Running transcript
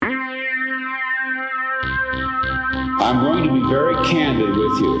I'm going to be very candid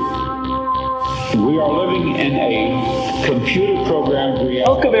with you. We are living in a computer-programmed reality.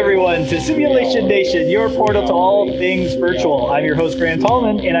 Welcome, everyone, to Simulation Nation, your portal to all things virtual. I'm your host, Grant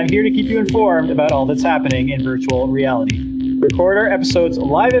Tallman, and I'm here to keep you informed about all that's happening in virtual reality. We record our episodes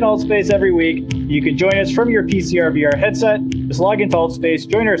live in AltSpace every week. You can join us from your PC or VR headset. Just log into AltSpace,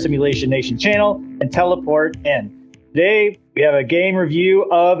 join our Simulation Nation channel, and teleport in. Today, we have a game review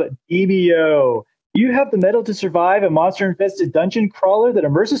of Demeo. You have the metal to survive a monster-infested dungeon crawler that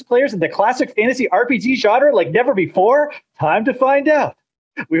immerses players in the classic fantasy RPG genre like never before? Time to find out.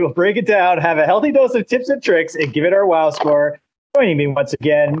 We will break it down, have a healthy dose of tips and tricks, and give it our WoW score. Joining me once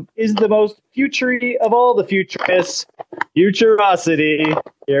again is the most futury of all the futurists, Futurosity.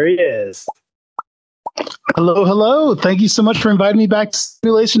 Here he is. Hello, hello. Thank you so much for inviting me back to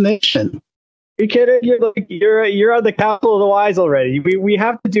Simulation Nation. Are you kidding? You're on the Council of the Wise already. We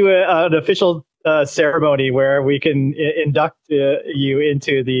have to do an official ceremony where we can induct you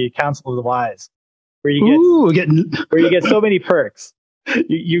into the Council of the Wise, where you get so many perks.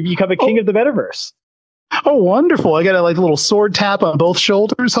 You become a king of the metaverse. Oh, wonderful! I got a little sword tap on both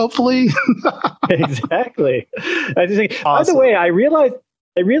shoulders, hopefully. Exactly. I just think, awesome. By the way, I realized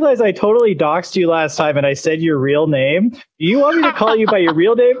I totally doxed you last time, and I said your real name. Do you want me to call you by your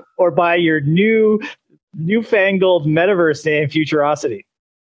real name or by your newfangled metaverse name, Futurosity?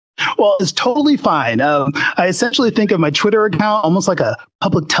 Well, it's totally fine. I essentially think of my Twitter account almost like a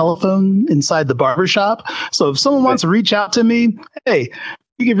public telephone inside the barbershop. So if someone wants to reach out to me, hey,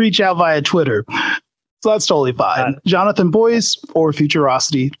 you can reach out via Twitter. So that's totally fine. Jonathan Boyce or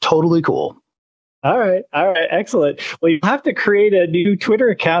Futurosity, totally cool. All right. Excellent. Well, you have to create a new Twitter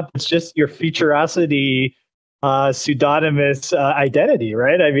account that's just your Futurosity pseudonymous identity,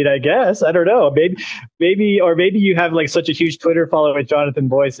 right? I mean, I guess, I don't know. Maybe you have such a huge Twitter follower with Jonathan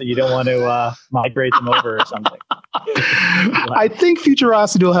Boyce that you don't want to migrate them over or something. I think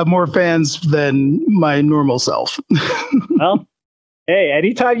Futurosity will have more fans than my normal self. Well, hey,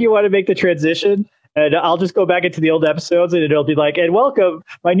 anytime you want to make the transition, and I'll just go back into the old episodes and it'll be like, and welcome,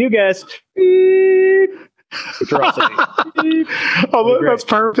 my new guest, Futurosity. Oh, that's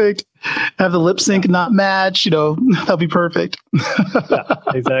perfect. Have the lip sync not match, that'll be perfect. Yeah,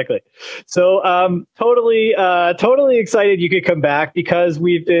 exactly. So totally excited you could come back because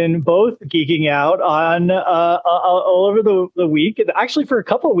we've been both geeking out on all over the week, and actually for a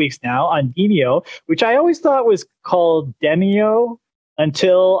couple of weeks now on Demeo, which I always thought was called Demeo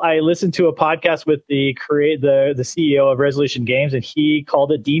until I listened to a podcast with the CEO of Resolution Games, and he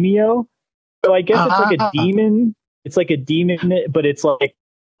called it Demeo. So I guess it's like a demon. It's like a demon, but it's like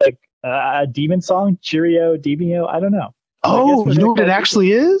a demon song. Cheerio, Demeo. I don't know. Oh, you know what it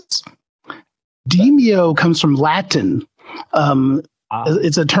actually is? Demeo comes from Latin.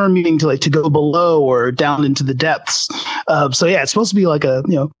 It's a term meaning to go below or down into the depths. So yeah, it's supposed to be like a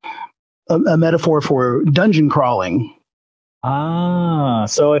metaphor for dungeon crawling.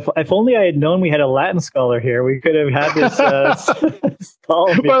 So if only I had known we had a Latin scholar here, we could have had this well,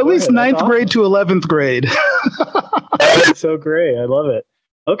 at least ninth grade to 11th grade. That's so great. I love it.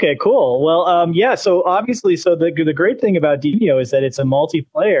 Okay, cool. Well, yeah. So obviously, the great thing about Demeo is that it's a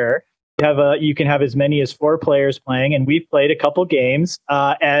multiplayer. You can have as many as 4 players playing, and we've played a couple games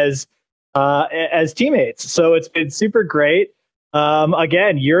as teammates. So it's been super great.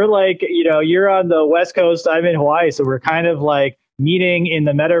 Again, you're you're on the West Coast, I'm in Hawaii, so we're kind of meeting in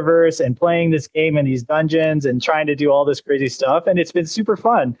the metaverse and playing this game in these dungeons and trying to do all this crazy stuff, and it's been super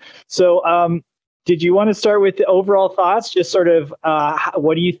fun. So did you want to start with the overall thoughts, just sort of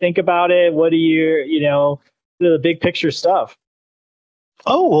what do you think about it? What do you the big picture stuff?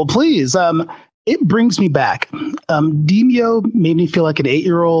 Oh, well, please. It brings me back. Demeo made me feel like an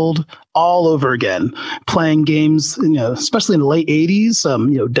 8-year-old all over again, playing games, especially in the late 80s,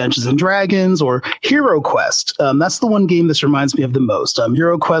 Dungeons and Dragons or Hero Quest. That's the one game this reminds me of the most.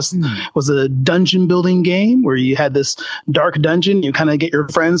 Hero Quest was a dungeon building game where you had this dark dungeon. You kind of get your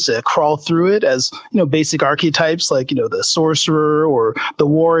friends to crawl through it as, basic archetypes like, the sorcerer or the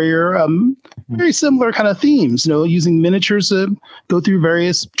warrior. Very similar kind of themes, using miniatures to go through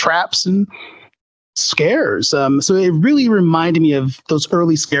various traps and scares. So it really reminded me of those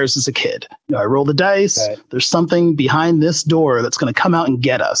early scares as a kid. I roll the dice. Okay. There's something behind this door that's going to come out and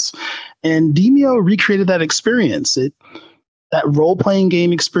get us. And Demeo recreated that experience. That role-playing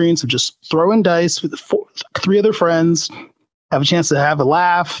game experience of just throwing dice with 3 other friends, have a chance to have a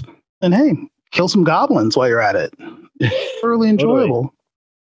laugh, and hey, kill some goblins while you're at it. Really enjoyable. Totally.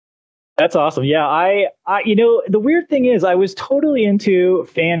 That's awesome. Yeah, I the weird thing is I was totally into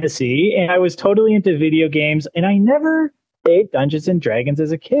fantasy and I was totally into video games, and I never played Dungeons and Dragons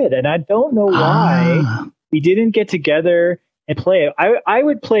as a kid, and I don't know why. we didn't get together and play it. I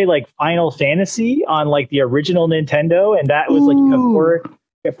would play like Final Fantasy on like the original Nintendo, and that was like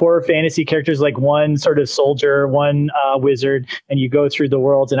four fantasy characters, like one sort of soldier, one wizard, and you go through the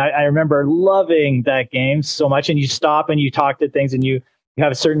worlds. And I remember loving that game so much. And you stop and you talk to things, and you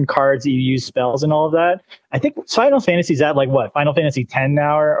have certain cards that you use spells and all of that. I think Final Fantasy is at like what, Final Fantasy 10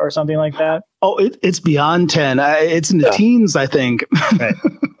 now or something like that. Oh, it's beyond 10. It's in the teens, I think. Right.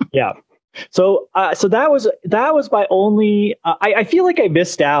 Yeah. So that was my only. I feel like I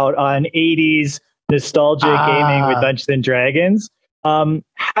missed out on 80s nostalgia gaming with Dungeons and Dragons.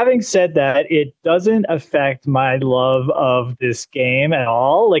 Having said that, it doesn't affect my love of this game at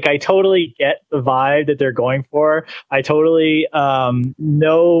all. Like, I totally get the vibe that they're going for. I totally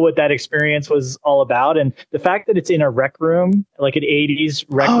know what that experience was all about, and the fact that it's in a rec room, like an 80s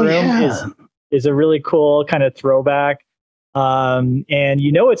rec room, is a really cool kind of throwback. And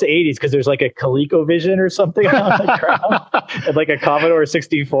it's the 80s because there's like a ColecoVision or something on the ground, and like a Commodore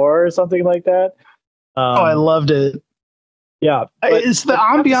 64 or something like that. I loved it. Yeah, it's the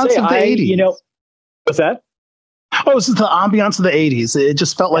ambiance of the 80s. What's that? Oh, it's the ambiance of the 80s. It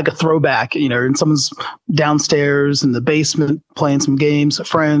just felt like a throwback, and someone's downstairs in the basement playing some games with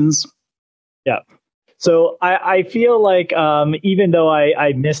friends. Yeah. So I feel like even though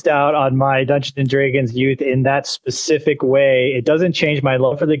I missed out on my Dungeons and Dragons youth in that specific way, it doesn't change my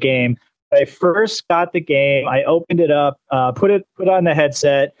love for the game. When I first got the game, I opened it up, put on the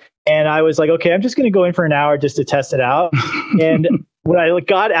headset, and I was like, okay, I'm just going to go in for an hour just to test it out. And when I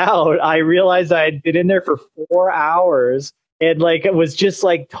got out, I realized I had been in there for 4 hours and like it was just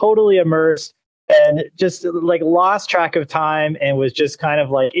like totally immersed and just like lost track of time and was just kind of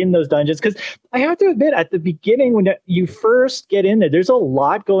like in those dungeons. Because I have to admit, at the beginning, when you first get in there, there's a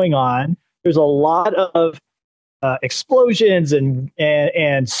lot going on. There's a lot of explosions and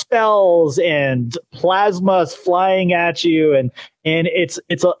spells and plasmas flying at you, and it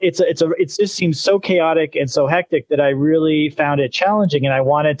just seems so chaotic and so hectic that I really found it challenging, and I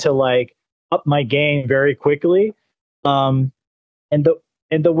wanted to like up my game very quickly. And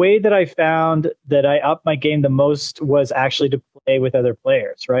the way that I found that I upped my game the most was actually to play with other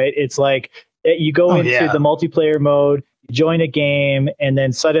players. Right? It's like you go into the multiplayer mode. Join a game, and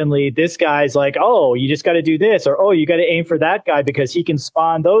then suddenly this guy's like, oh, you just got to do this, or oh, you got to aim for that guy because he can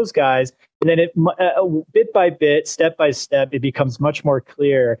spawn those guys. And then it bit by bit, step by step, it becomes much more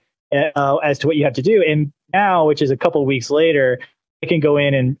clear as to what you have to do. And now, which is a couple of weeks later, I can go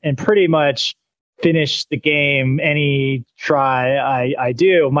in and pretty much finish the game any try I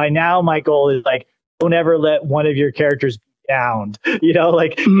do. My goal is like, don't ever let one of your characters downed, can you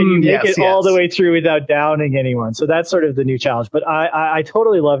make it all the way through without downing anyone? So that's sort of the new challenge. But I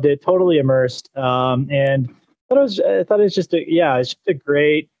totally loved it, totally immersed, and I thought it was just a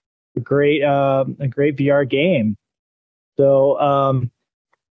great VR game. So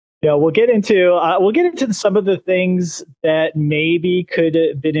we'll get into some of the things that maybe could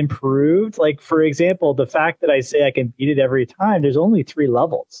have been improved. Like, for example, the fact that I say I can beat it every time. There's only 3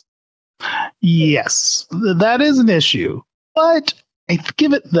 levels. Yes, that is an issue. But I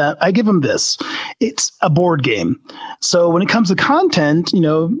give them this. It's a board game. So when it comes to content,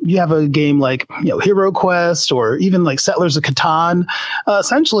 you have a game like, Hero Quest or even like Settlers of Catan.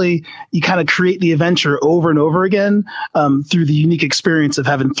 Essentially, you kind of create the adventure over and over again through the unique experience of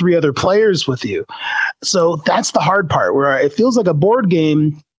having 3 other players with you. So that's the hard part, where it feels like a board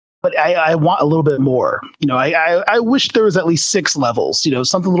game, but I want a little bit more. I wish there was at least 6 levels,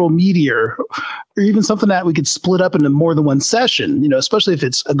 something a little meatier, or even something that we could split up into more than one session, especially if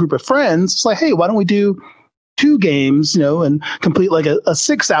it's a group of friends. It's like, hey, why don't we do 2 games, and complete like a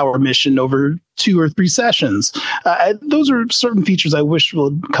 6-hour mission over 2 or 3 sessions. Those are certain features I wish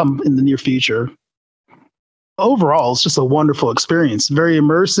would come in the near future. Overall, it's just a wonderful experience, very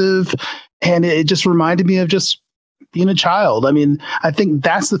immersive, and it just reminded me of just being a child. I mean, I think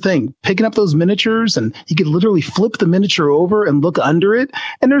that's the thing. Picking up those miniatures, and you could literally flip the miniature over and look under it,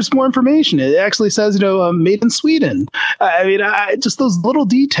 and there's more information. It actually says, made in Sweden. I mean, just those little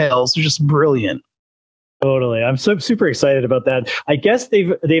details are just brilliant. Totally. I'm so super excited about that. I guess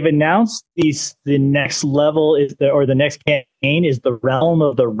they've announced the next level the next campaign is the Realm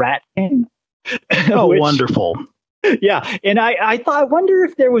of the Rat King. Oh, wonderful. Yeah. And I wonder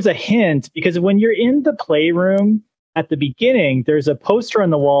if there was a hint, because when you're in the playroom at the beginning, there's a poster on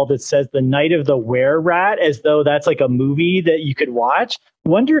the wall that says the Night of the Were-Rat, as though that's like a movie that you could watch. I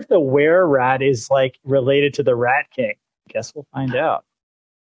wonder if the Were-Rat is like related to the Rat King. Guess we'll find out.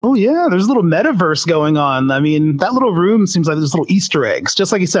 Oh yeah, there's a little metaverse going on. I mean, that little room seems like there's little Easter eggs,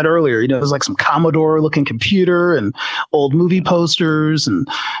 just like you said earlier. There's like some Commodore-looking computer and old movie posters, and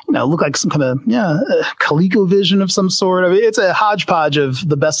look like some kind of ColecoVision of some sort. I mean, it's a hodgepodge of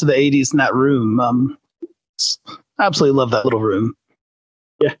the best of the '80s in that room. Absolutely love that little room.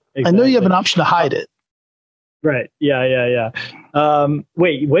 Yeah, exactly. I know you have an option to hide it. Right. Yeah.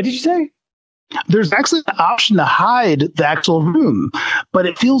 Wait, what did you say? There's actually an option to hide the actual room, but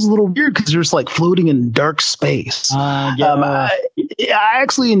it feels a little weird because you're just like floating in dark space. I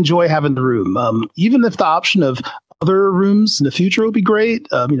actually enjoy having the room, even if the option of other rooms in the future will be great.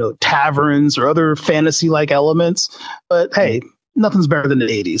 Taverns or other fantasy-like elements. But hey, nothing's better than the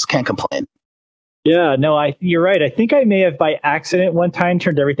 '80s. Can't complain. Yeah, no, you're right. I think I may have by accident one time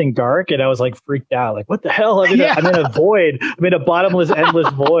turned everything dark, and I was like freaked out. Like, what the hell? I'm in a void. I'm in a bottomless, endless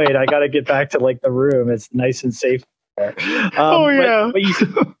void. I got to get back to like the room. It's nice and safe there. But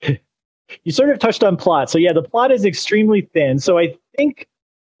you sort of touched on plot. So yeah, the plot is extremely thin. So I think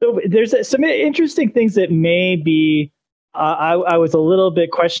there's some interesting things that may be. I was a little bit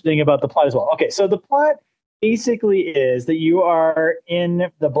questioning about the plot as well. Okay, so the plot basically is that you are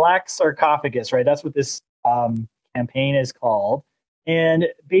in the Black Sarcophagus, right? That's what this campaign is called. And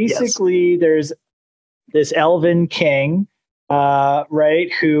basically there's this elven king,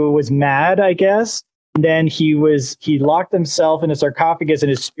 right, who was mad, I guess. And then he locked himself in a sarcophagus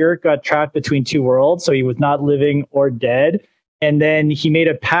and his spirit got trapped between two worlds. So he was not living or dead. And then he made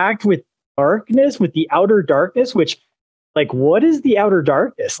a pact with darkness, with the outer darkness, which, like, what is the outer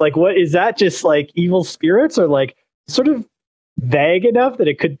darkness? Like, what is that? Just like evil spirits, or like sort of vague enough that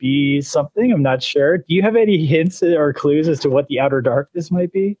it could be something? I'm not sure. Do you have any hints or clues as to what the outer darkness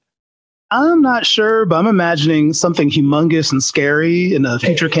might be? I'm not sure, but I'm imagining something humongous and scary in a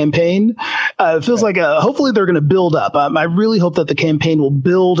future campaign. It feels like hopefully they're going to build up. I really hope that the campaign will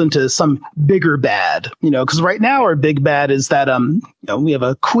build into some bigger bad, because right now our big bad is that, we have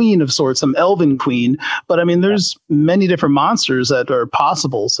a queen of sorts, some elven queen, but I mean, there's many different monsters that are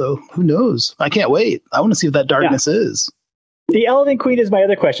possible. So who knows? I can't wait. I want to see what that darkness is. The elven queen is my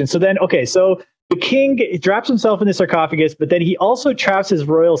other question. So then, so the king drops himself in the sarcophagus, but then he also traps his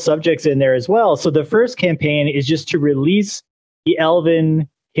royal subjects in there as well. So the first campaign is just to release the elven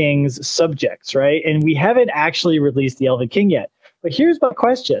king's subjects, right? And we haven't actually released the elven king yet. But here's my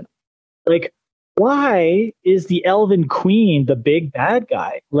question. Like, why is the elven queen the big bad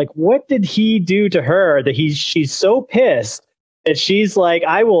guy? Like, what did he do to her that she's so pissed that she's like,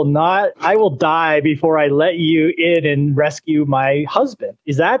 I will die before I let you in and rescue my husband?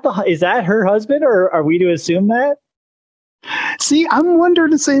 Is that her husband, or are we to assume that? See, I'm wondering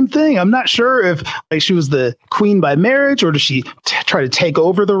the same thing. I'm not sure if she was the queen by marriage, or does she try to take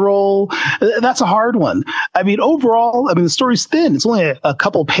over the role? That's a hard one. I mean, overall, the story's thin. It's only a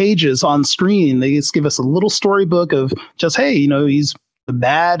couple pages on screen. They just give us a little storybook of just, hey, he's the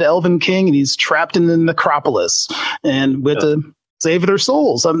bad elven king and he's trapped in the necropolis and we have to save their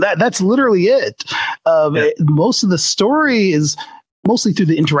souls. That's literally it. Most of the story is mostly through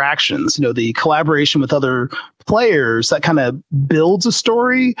the interactions, the collaboration with other players that kind of builds a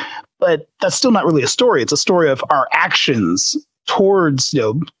story, but that's still not really a story. It's a story of our actions towards,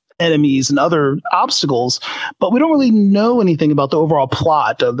 enemies and other obstacles, but we don't really know anything about the overall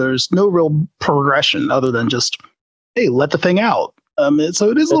plot. There's no real progression other than just, hey, let the thing out. So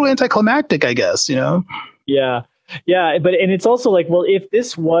it is a little anticlimactic, I guess, Yeah. Yeah. And it's also like, well, if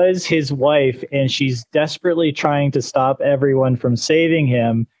this was his wife and she's desperately trying to stop everyone from saving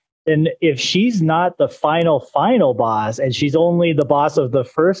him, then if she's not the final boss and she's only the boss of the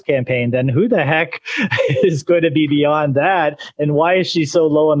first campaign, then who the heck is going to be beyond that? And why is she so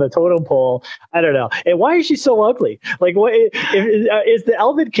low on the totem pole? I don't know. And why is she so ugly? Like, what is the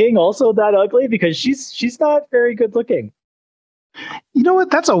Elven King also that ugly? Because she's not very good looking. You know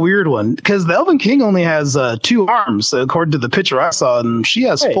what? That's a weird one, because the Elven King only has 2 arms, according to the picture I saw, and she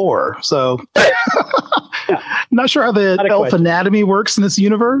has 4. So, not sure how the elf anatomy works in this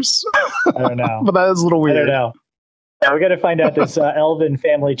universe. I don't know, but that is a little weird. I don't know. Yeah, we got to find out this elven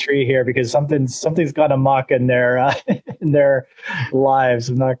family tree here, because something's gone amok in their lives.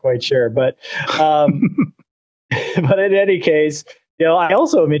 I'm not quite sure, but but in any case. I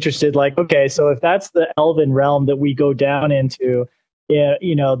also am interested, like, okay, so if that's the elven realm that we go down into,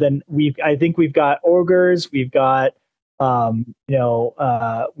 then I think we've got ogres, we've got,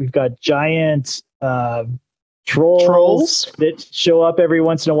 we've got giant trolls that show up every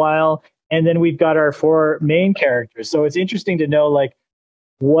once in a while, and then we've got our 4 main characters. So it's interesting to know, like,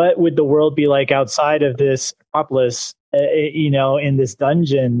 what would the world be like outside of this Acropolis, in this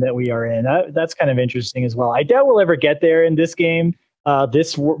dungeon that we are in? That's kind of interesting as well. I doubt we'll ever get there in this game.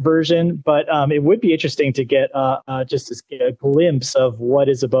 this version, but it would be interesting to get just a glimpse of what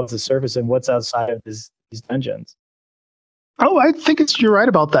is above the surface and what's outside of these dungeons. Oh, I think you're right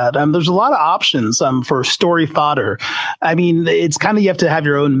about that. There's a lot of options for story fodder. I mean, it's kind of, you have to have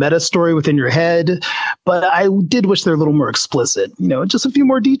your own meta story within your head, but I did wish they're a little more explicit. Just a few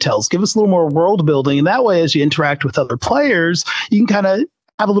more details. Give us a little more world building, and that way, as you interact with other players, you can kind of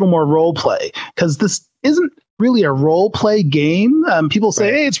have a little more role play, because this isn't really a role play game. People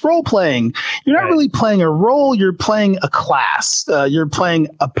say, hey, it's role playing. You're not really playing a role. You're playing a class. You're playing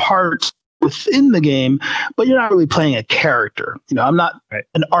a part within the game, but you're not really playing a character. I'm not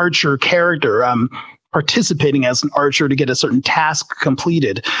an archer character. I'm participating as an archer to get a certain task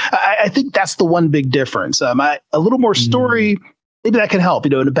completed. I think that's the one big difference. A little more story, maybe that can help.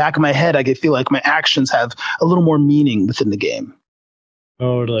 In the back of my head, I could feel like my actions have a little more meaning within the game.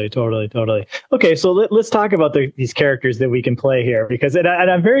 Totally. Okay, so let's talk about these characters that we can play here, because and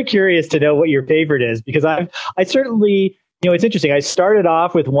I'm very curious to know what your favorite is, because I certainly, it's interesting. I started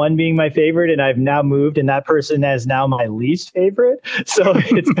off with one being my favorite, and I've now moved, and that person is now my least favorite. So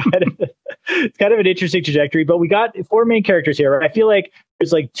it's kind of an interesting trajectory. But we got 4 main characters here. Right? I feel like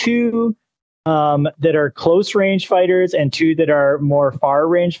there's like 2 that are close range fighters and 2 that are more far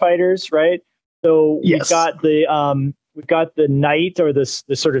range fighters, right? So we've got the knight, or the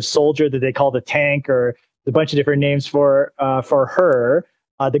sort of soldier that they call the tank, or a bunch of different names for her.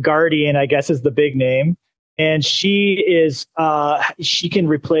 The guardian, I guess, is the big name. And she can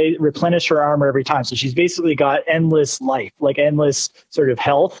replenish her armor every time. So she's basically got endless life, like endless sort of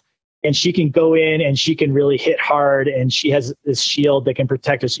health. And she can go in and she can really hit hard. And she has this shield that can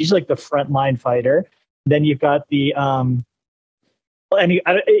protect her. So she's like the frontline fighter. Then you've got the,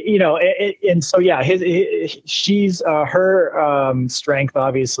 she's her strength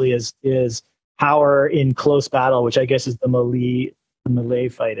obviously is power in close battle, which I guess is the melee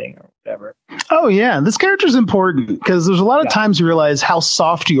fighting or whatever. Oh yeah, this character's important because there's a lot of times you realize how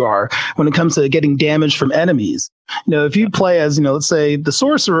soft you are when it comes to getting damage from enemies. If you play as, let's say the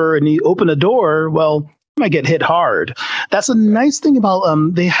sorcerer, and you open a door, well, you might get hit hard. That's a nice thing about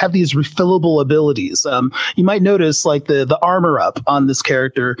they have these refillable abilities. You might notice like the armor up on this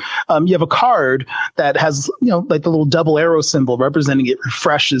character. You have a card that has like the little double arrow symbol representing it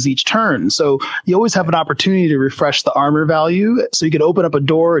refreshes each turn. So you always have an opportunity to refresh the armor value. So you could open up a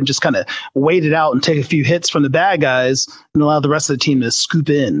door and just kind of wait it out and take a few hits from the bad guys and allow the rest of the team to scoop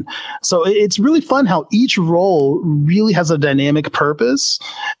in. So it's really fun how each role really has a dynamic purpose.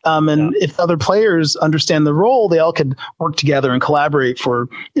 If other players understand the role, they all could work together and collaborate for,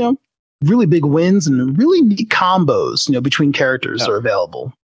 really big wins and really neat combos, between characters are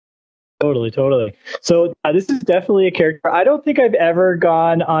available. Totally. So this is definitely a character. I don't think I've ever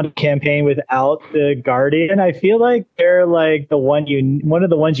gone on a campaign without the Guardian. I feel like they're like one of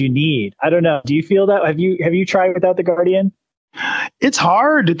the ones you need. I don't know. Do you feel that? Have you tried without the Guardian? It's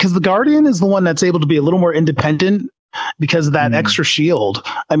hard because the Guardian is the one that's able to be a little more independent because of that extra shield.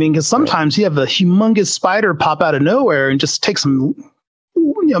 I mean, because sometimes you have a humongous spider pop out of nowhere and just take some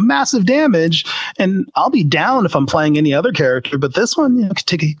massive damage, and I'll be down if I'm playing any other character, but this one could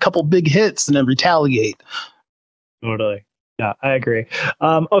take a couple big hits and then retaliate. Totally. Yeah, I agree.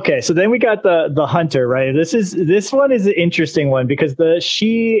 Okay, so then we got the hunter, right? This one is an interesting one because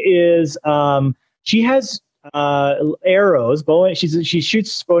she has arrows, she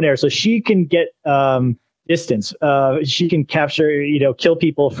shoots bow and arrow, so she can get distance. She can capture, kill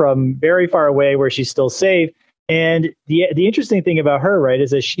people from very far away where she's still safe. And the interesting thing about her, right,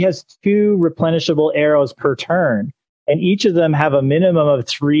 is that she has 2 replenishable arrows per turn, and each of them have a minimum of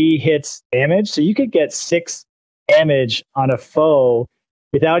 3 hits damage. So you could get 6 damage on a foe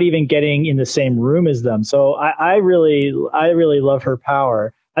without even getting in the same room as them. So I really love her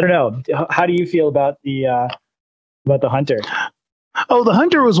power. I don't know. How do you feel about the hunter? Oh, the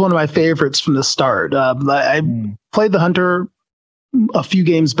hunter was one of my favorites from the start. I played the hunter a few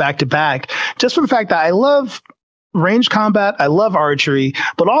games back to back just for the fact that I love range combat, I love archery,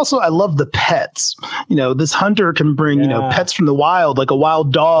 but also I love the pets. This hunter can bring pets from the wild, like a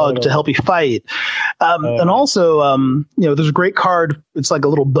wild dog, to help you fight. And also there's a great card. It's like a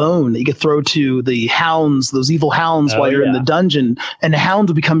little bone that you can throw to the hounds, those evil hounds, while you're in the dungeon, and the hound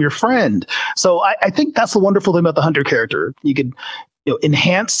will become your friend. So I think that's the wonderful thing about the hunter character. You could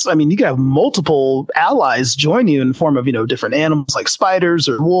enhance. I mean, you can have multiple allies join you in the form of, different animals like spiders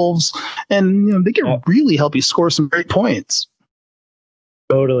or wolves, and, they can really help you score some great points.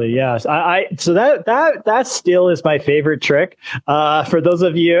 Totally. Yes. So that still is my favorite trick. For those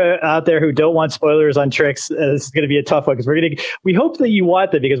of you out there who don't want spoilers on tricks, this is going to be a tough one because we hope that you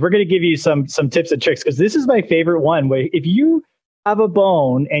want them, because we're going to give you some tips and tricks, because this is my favorite one. If you have a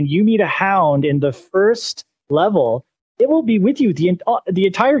bone and you meet a hound in the first level, it will be with you the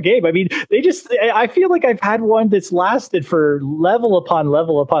entire game. I mean, I feel like I've had one that's lasted for level upon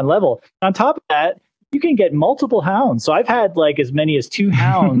level upon level. On top of that, you can get multiple hounds. So I've had like as many as 2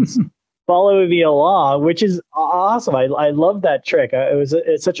 hounds following me along, which is awesome. I love that trick.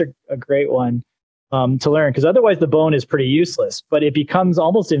 It's such a great one to learn, because otherwise the bone is pretty useless, but it becomes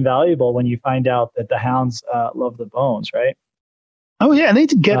almost invaluable when you find out that the hounds love the bones, right? Oh yeah, and they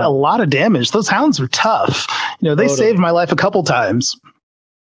get a lot of damage. Those hounds are tough. They totally saved my life a couple times.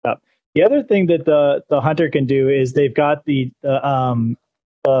 The other thing that the hunter can do is they've got the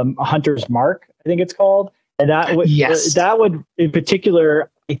hunter's mark, I think it's called, and that would in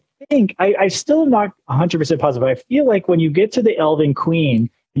particular, I think I still am not 100% positive. I feel like when you get to the Elven Queen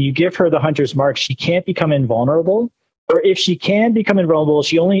and you give her the hunter's mark, she can't become invulnerable. Or if she can become invulnerable,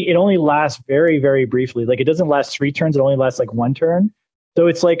 it only lasts very, very briefly. Like, it doesn't last 3 turns; it only lasts like 1 turn. So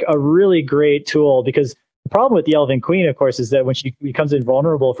it's like a really great tool, because the problem with the Elven Queen, of course, is that when she becomes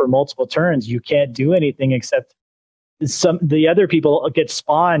invulnerable for multiple turns, you can't do anything except the other people get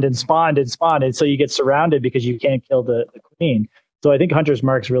spawned, and so you get surrounded because you can't kill the queen. So I think Hunter's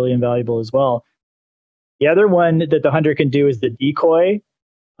Mark's really invaluable as well. The other one that the hunter can do is the decoy.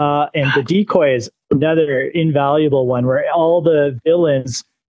 And the decoy is another invaluable one, where all the villains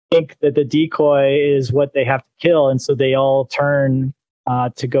think that the decoy is what they have to kill, and so they all turn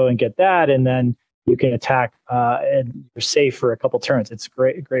to go and get that, and then you can attack and you're safe for a couple turns. It's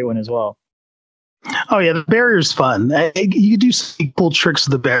a great one as well. Oh yeah, the barrier's fun. You do see cool tricks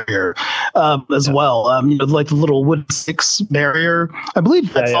with the barrier as well. Like the little wood sticks barrier. I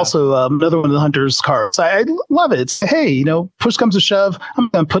believe that's also another one of the hunter's cards. I love it. It's, hey, push comes to shove, I'm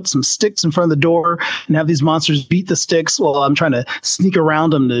going to put some sticks in front of the door and have these monsters beat the sticks while I'm trying to sneak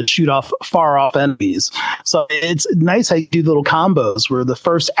around them to shoot off far off enemies. So it's nice how you do little combos where the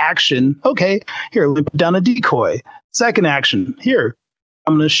first action, okay, here, let me put down a decoy. Second action, here,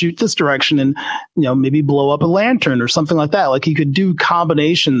 I'm going to shoot this direction and, maybe blow up a lantern or something like that. Like, you could do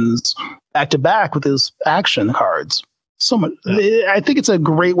combinations back to back with his action cards. So much. I think it's a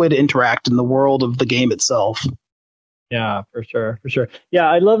great way to interact in the world of the game itself. Yeah, for sure. Yeah,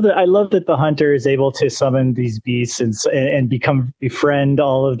 I love that the hunter is able to summon these beasts and befriend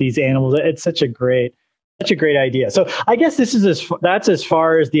all of these animals. It's such a great idea. So I guess that's as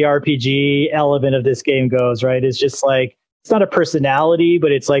far as the RPG element of this game goes, right? It's just like, it's not a personality,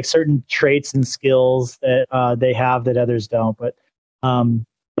 but it's like certain traits and skills that they have that others don't. But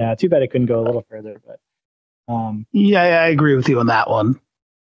too bad it couldn't go a little further. But I agree with you on that one.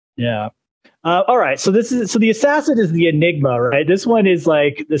 Yeah. All right. So the assassin is the Enigma, right? This one is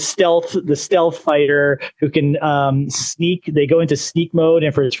like the stealth fighter who can sneak. They go into sneak mode,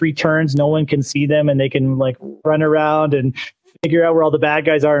 and for 3 turns, no one can see them, and they can like run around and figure out where all the bad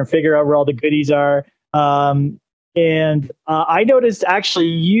guys are and figure out where all the goodies are. And I noticed, actually,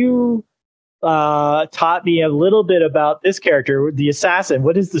 you taught me a little bit about this character, the assassin.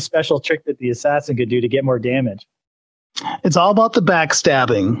 What is the special trick that the assassin could do to get more damage? It's all about the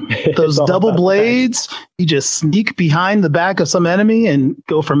backstabbing. Those double blades, you just sneak behind the back of some enemy and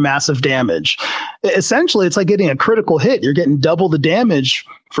go for massive damage. Essentially, it's like getting a critical hit. You're getting double the damage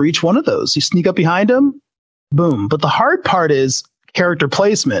for each one of those. You sneak up behind them, boom. But the hard part is character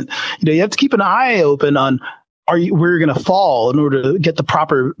placement. You have to keep an eye open on where you're going to fall in order to get the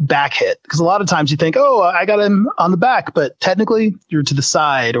proper back hit. Because a lot of times you think, oh, I got him on the back, but technically you're to the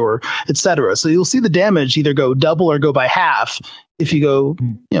side, or etc. So you'll see the damage either go double or go by half if you go,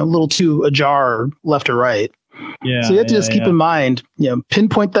 a little too ajar left or right. Yeah. So you have to just keep in mind,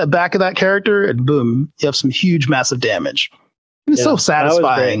 pinpoint that back of that character, and boom, you have some huge, massive damage. It's so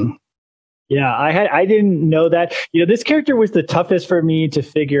satisfying. Yeah, I didn't know that. This character was the toughest for me to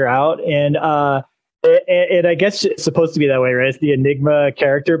figure out, and I guess it's supposed to be that way, right? It's the Enigma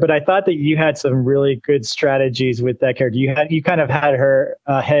character, but I thought that you had some really good strategies with that character. You kind of had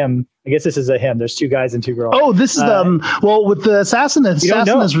him. I guess this is a him. There's 2 guys and 2 girls. Oh, this is well, with the assassin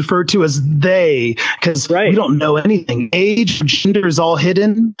is referred to as they, because we don't know anything. Age, gender is all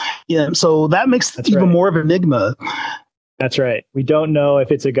hidden. Yeah, so that makes it even more of an enigma. That's right. We don't know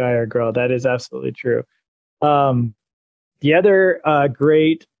if it's a guy or a girl. That is absolutely true. The other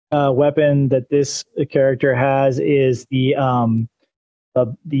great weapon that this character has is the bomb,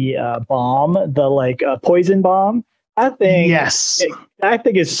 the poison bomb. That thing, that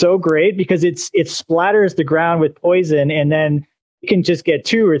thing is so great because it splatters the ground with poison, and then you can just get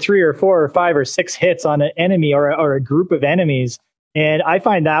 2 or 3 or 4 or 5 or 6 hits on an enemy or a group of enemies. And I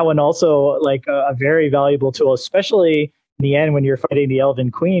find that one also like a very valuable tool, especially in the end when you're fighting the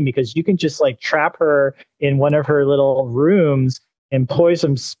Elven Queen, because you can just like trap her in one of her little rooms and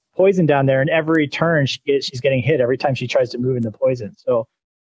poison down there, and every turn she's getting hit every time she tries to move into poison. So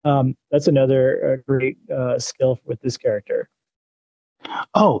that's another great skill with this character.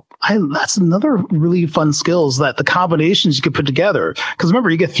 Oh, that's another really fun skill is that the combinations you could put together. Because remember,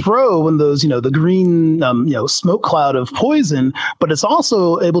 you get throw when those, the green, smoke cloud of poison, but it's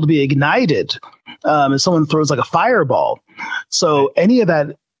also able to be ignited if someone throws like a fireball. So any of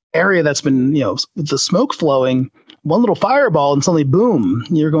that area that's been, with the smoke flowing, one little fireball and suddenly, boom,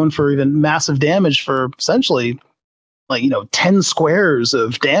 you're going for even massive damage for essentially 10 squares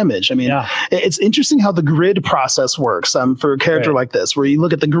of damage. I mean, It's interesting how the grid process works for a character like this, where you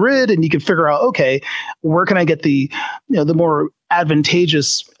look at the grid and you can figure out, okay, where can I get the more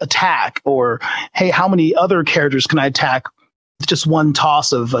advantageous attack, or, hey, how many other characters can I attack with just one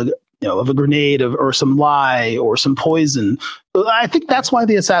toss of a grenade or some lye or some poison. I think that's why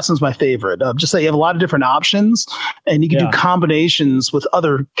the Assassin's my favorite. Just that you have a lot of different options and you can do combinations with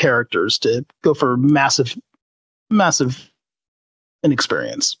other characters to go for massive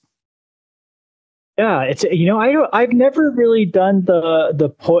inexperience. Yeah, it's I've never really done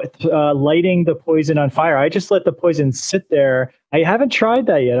the lighting the poison on fire. I just let the poison sit there. I haven't tried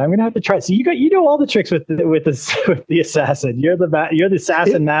that yet. I'm gonna have to try. So you know all the tricks with the assassin. You're the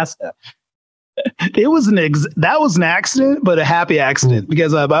assassin master. It was that was an accident, but a happy accident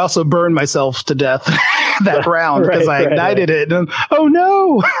because I also burned myself to death that round because I ignited it. And, oh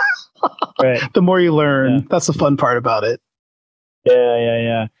no! The more you learn, that's the fun part about it.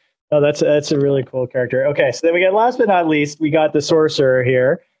 Yeah. Oh, that's a really cool character. Okay, so then we got, last but not least, we got the sorcerer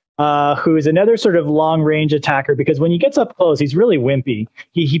here, who is another sort of long range attacker, because when he gets up close, he's really wimpy.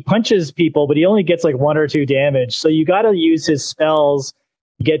 He punches people, but he only gets like 1 or 2 damage. So you got to use his spells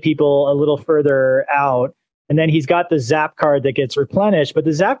to get people a little further out. And then he's got the zap card that gets replenished, but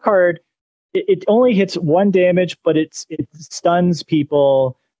the zap card, it only hits 1 damage, but it stuns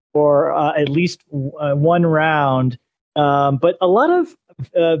people for at least 1 round. But a lot of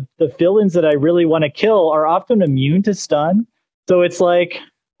the villains that I really want to kill are often immune to stun. So it's like,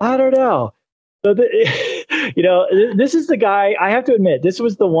 I don't know. So, this is the guy, I have to admit, this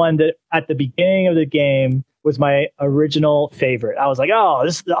was the one that at the beginning of the game was my original favorite. I was like, oh,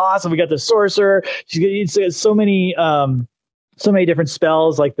 this is awesome. We got the sorcerer. She's got so many different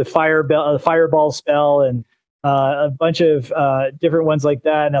spells, like the fireball spell and a bunch of different ones like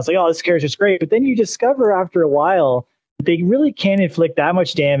that. And I was like, oh, this character's great. But then you discover after a while, they really can't inflict that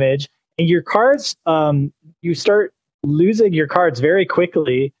much damage, and your cards, you start losing your cards very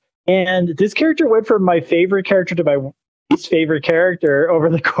quickly. And this character went from my favorite character to my least favorite character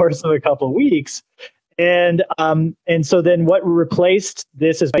over the course of a couple of weeks. And so then what replaced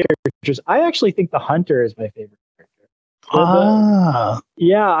this as my characters? I actually think the Hunter is my favorite character.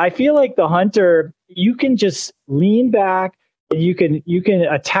 Yeah, I feel like the Hunter, you can just lean back. You can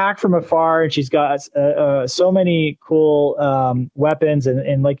attack from afar, and she's got so many cool weapons,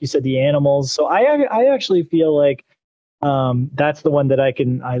 and like you said, the animals. So I actually feel like that's the one that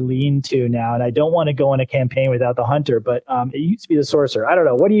I lean to now, and I don't want to go on a campaign without the Hunter. But it used to be the Sorcerer. I don't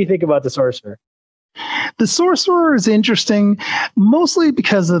know. What do you think about the Sorcerer? The Sorcerer is interesting, mostly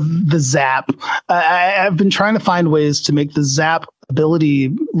because of the zap. I've been trying to find ways to make the zap ability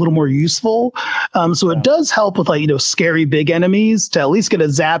a little more useful. So it does help with scary big enemies to at least get a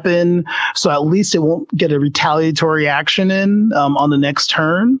zap in. So at least it won't get a retaliatory action in on the next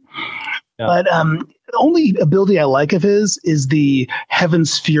turn. Yeah. But the only ability I like of his is the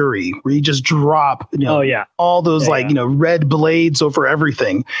Heaven's Fury, where you just drop, all those red blades over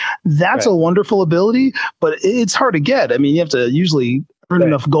everything. That's a wonderful ability, but it's hard to get. I mean, you have to usually earn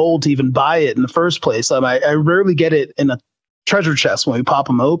enough gold to even buy it in the first place. I rarely get it in a treasure chest when we pop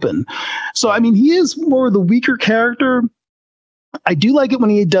them open. So, I mean, he is more the weaker character. I do like it when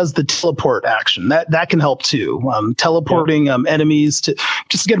he does the teleport action. That can help too. Teleporting enemies to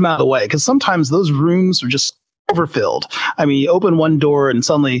just get them out of the way, because sometimes those rooms are just overfilled. I mean, you open one door and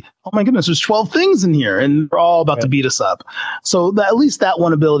suddenly, oh my goodness, there's 12 things in here, and they're all about to beat us up. So at least that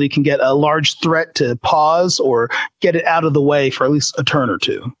one ability can get a large threat to pause or get it out of the way for at least a turn or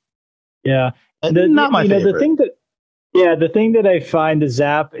two. Yeah, not my favorite. The thing that I find the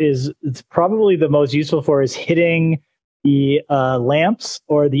zap is it's probably the most useful for is hitting the lamps,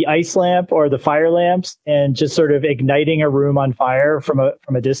 or the ice lamp, or the fire lamps, and just sort of igniting a room on fire from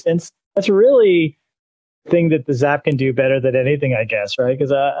a distance. That's really the thing that the zap can do better than anything, I guess, right?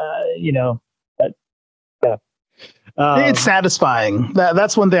 Because It's satisfying.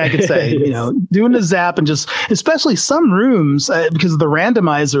 That's one thing I could say. Doing a zap and just, especially some rooms, because of the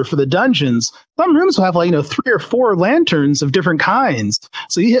randomizer for the dungeons, some rooms will have 3 or 4 lanterns of different kinds.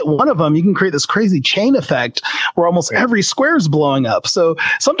 So you hit one of them, you can create this crazy chain effect where almost every square is blowing up. So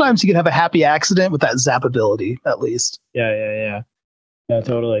sometimes you can have a happy accident with that zap ability, at least. Yeah,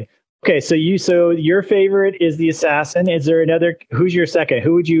 totally. Okay, so your favorite is the assassin. Is there another? Who's your second?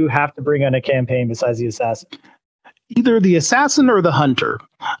 Who would you have to bring on a campaign besides the assassin? Either the assassin or the hunter.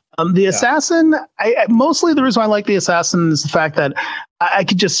 The assassin, I mostly the reason I like the assassin is the fact that I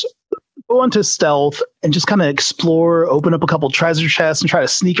could just go into stealth and just kind of explore, open up a couple treasure chests and try to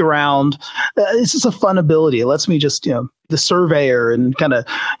sneak around. It's just a fun ability. It lets me just, the surveyor and kind of,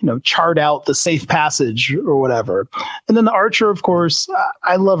 chart out the safe passage or whatever. And then the archer, of course,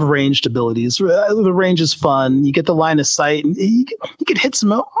 I love ranged abilities. The range is fun. You get the line of sight and you can hit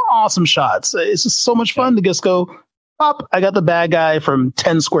some awesome shots. It's just so much fun to just go, pop, I got the bad guy from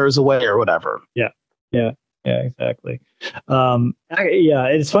 10 squares away or whatever. Yeah, exactly.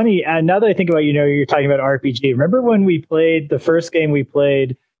 It's funny. And now that I think about, you're talking about RPG. Remember when we played the first game we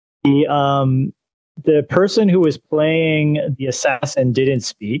played, the person who was playing the assassin didn't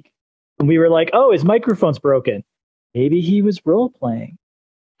speak. And we were like, oh, his microphone's broken. Maybe he was role playing.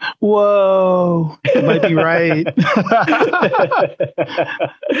 Whoa, you might be right.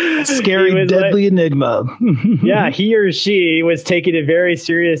 Scary, deadly enigma. Yeah, he or she was taking it very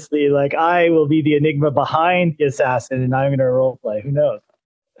seriously. Like, I will be the enigma behind the assassin, and I'm going to role play. Who knows?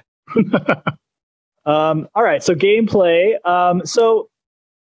 All right, so gameplay.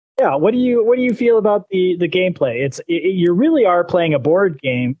 What do you feel about the gameplay? You really are playing a board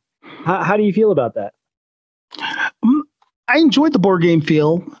game. How do you feel about that? I enjoyed the board game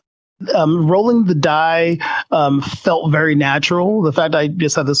feel. Rolling the die felt very natural. The fact I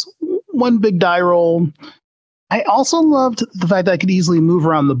just had this one big die roll. I also loved the fact that I could easily move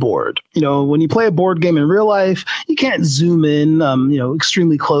around the board. When you play a board game in real life, you can't zoom in,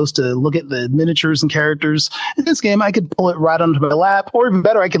 extremely close to look at the miniatures and characters. In this game, I could pull it right onto my lap, or even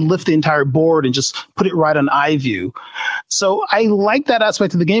better, I could lift the entire board and just put it right on eye view. So I like that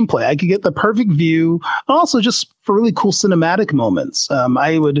aspect of the gameplay. I could get the perfect view, and also just for really cool cinematic moments.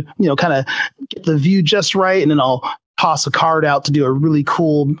 I would, kind of get the view just right, and then I'll toss a card out to do a really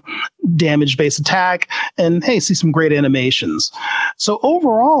cool damage-based attack, and hey, see some great animations. So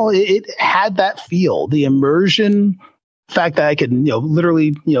overall, it had that feel, the immersion, the fact that I could,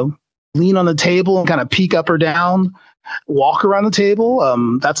 literally, lean on the table and kind of peek up or down, walk around the table.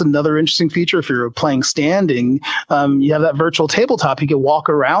 That's another interesting feature. If you're playing standing, you have that virtual tabletop. You can walk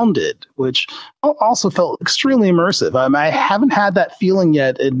around it, which also felt extremely immersive. I haven't had that feeling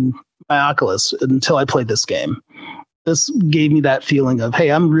yet in my Oculus until I played this game. This gave me that feeling of, hey,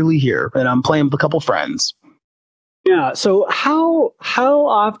 I'm really here and I'm playing with a couple friends. Yeah. So how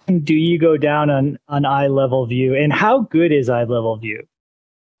often do you go down on eye level view, and how good is eye level view?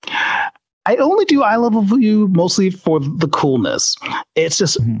 I only do eye level view mostly for the coolness. It's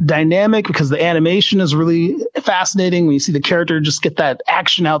just dynamic because the animation is really fascinating when you see the character just get that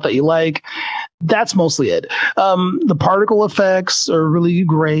action out that you like. That's mostly it. The particle effects are really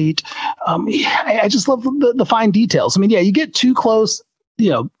great. I just love the fine details. I mean, you get too close,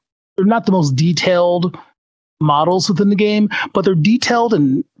 they're not the most detailed models within the game, but they're detailed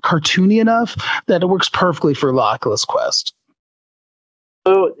and cartoony enough that it works perfectly for the Oculus Quest.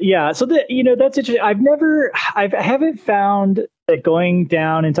 So that's interesting. I haven't found that going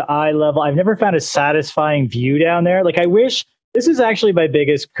down into eye level. I've never found a satisfying view down there. Like, I wish, this is actually my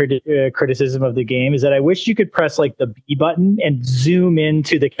biggest criticism of the game, is that I wish you could press like the B button and zoom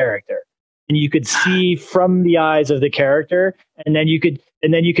into the character, and you could see from the eyes of the character, and then you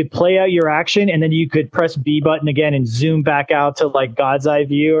could play out your action, and then you could press B button again and zoom back out to like God's eye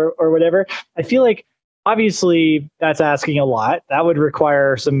view or whatever. I feel like, obviously, that's asking a lot. That would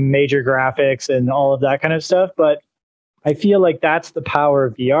require some major graphics and all of that kind of stuff. But I feel like that's the power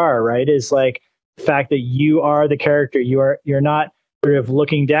of VR, right? Is like the fact that you are the character. You're not sort of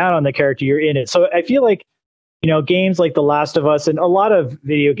looking down on the character. You're in it. So I feel like, games like The Last of Us and a lot of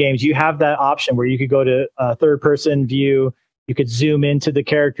video games, you have that option where you could go to a third-person view. You could zoom into the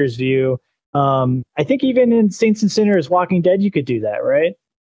character's view. I think even in Saints and Sinners, Walking Dead, you could do that, right?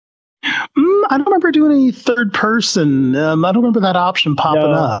 I don't remember doing any third person. I don't remember that option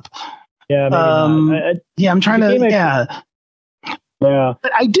popping up. Yeah, maybe not. I'm trying to. Yeah.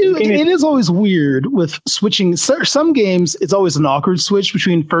 But it is always weird with switching. Some games, it's always an awkward switch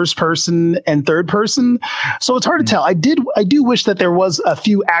between first person and third person. So it's hard to tell. I do wish that there was a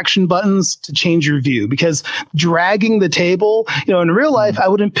few action buttons to change your view, because dragging the table, in real life, I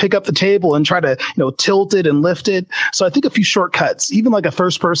wouldn't pick up the table and try to, tilt it and lift it. So I think a few shortcuts, even like a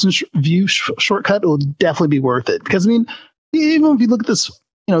first person view shortcut, will definitely be worth it. Because even if you look at this,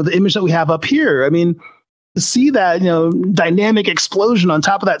 the image that we have up here, to see that, dynamic explosion on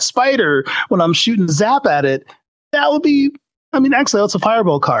top of that spider when I'm shooting zap at it, that would be, actually, that's a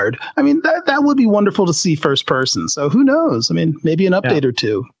fireball card. That would be wonderful to see first person. So who knows? Maybe an update or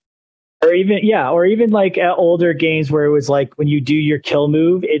two. Or even like at older games where it was like when you do your kill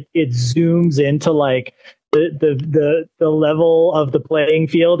move, it zooms into like the level of the playing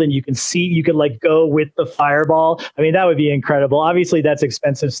field, and you can like go with the fireball. That would be incredible. Obviously, that's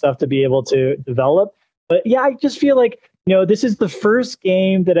expensive stuff to be able to develop. But yeah, I just feel like, this is the first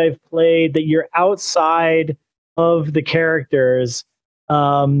game that I've played that you're outside of the characters.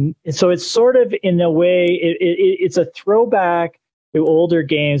 So it's sort of, in a way, it's a throwback to older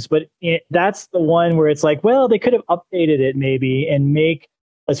games, but that's the one where it's like, well, they could have updated it maybe and make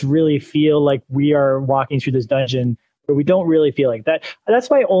us really feel like we are walking through this dungeon, where we don't really feel like that. That's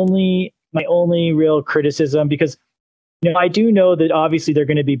my only real criticism, because I do know that obviously they're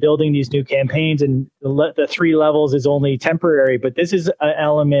going to be building these new campaigns, and the 3 levels is only temporary, but this is an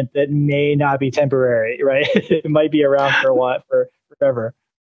element that may not be temporary, right? It might be around for a while, for forever.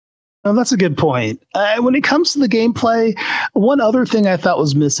 Oh, that's a good point. When it comes to the gameplay, one other thing I thought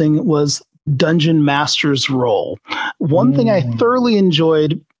was missing was Dungeon Master's role. One thing I thoroughly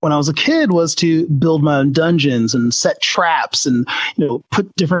enjoyed when I was a kid was to build my own dungeons and set traps and,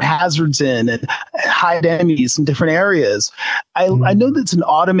 put different hazards in and hide enemies in different areas. I know that it's an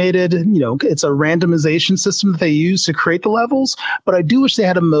automated, it's a randomization system that they use to create the levels, but I do wish they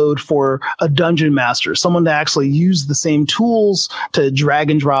had a mode for a dungeon master, someone to actually use the same tools to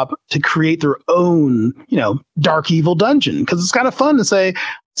drag and drop to create their own, dark evil dungeon. Because it's kind of fun to say,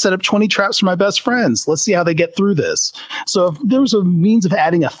 set up 20 traps for my best friends. Let's see how they get through this. So if there was a means of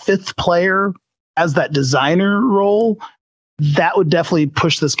adding a 5th player as that designer role, that would definitely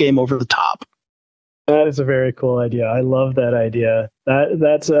push this game over the top. That is a very cool idea. I love that idea.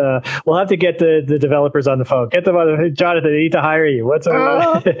 That's we'll have to get the developers on the phone. Get them on Jonathan, they need to hire you.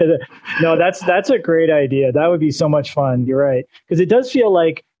 No, that's a great idea. That would be so much fun. You're right. Because it does feel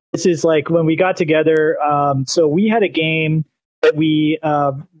like this is like when we got together. So we had a game that we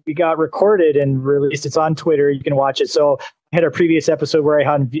got recorded and released. It's on Twitter. You can watch it. So I had a previous episode where I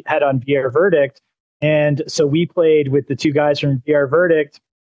had on VR Verdict. And so we played with the 2 guys from VR Verdict.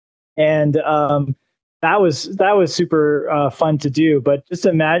 And that was super fun to do. But just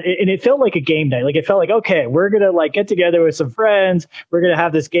imagine, and it felt like a game night. Like it felt like, okay, we're going to like get together with some friends. We're going to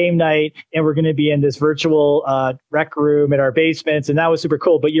have this game night, and we're going to be in this virtual rec room in our basements. And that was super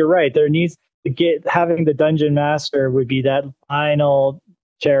cool. But you're right. There needs having the dungeon master would be that final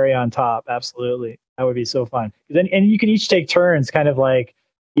cherry on top. Absolutely. That would be so fun. And you can each take turns kind of like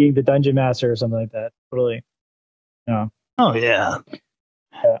being the dungeon master or something like that. Totally. Oh yeah.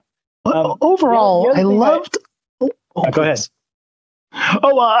 Yeah. Overall, I loved. Go ahead.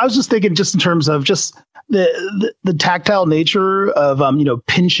 I was just thinking, just in terms of just the tactile nature of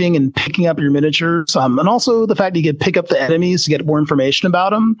pinching and picking up your miniatures, and also the fact that you could pick up the enemies to get more information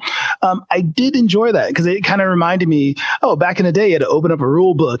about them. I did enjoy that because it kind of reminded me, back in the day, you had to open up a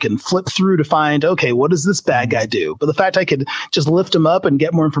rule book and flip through to find, okay, what does this bad guy do? But the fact I could just lift him up and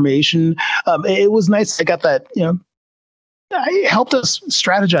get more information, it was nice. I got that, it helped us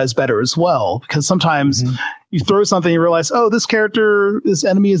strategize better as well, because sometimes you throw something, you realize, this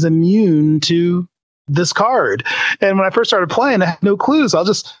enemy is immune to this card. And when I first started playing, I had no clues. I'll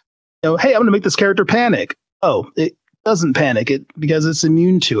just, hey, I'm going to make this character panic. Oh, it doesn't panic because it's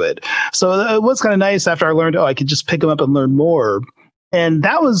immune to it. So it was kind of nice after I learned, I could just pick them up and learn more. And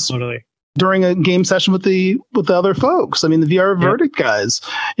that was totally during a game session with the other folks. The VR Verdict guys,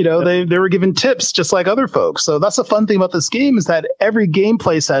 they were given tips just like other folks. So that's the fun thing about this game, is that every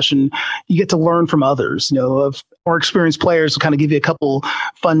gameplay session you get to learn from others, of more experienced players who kind of give you a couple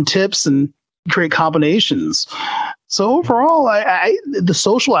fun tips and create combinations. So overall, the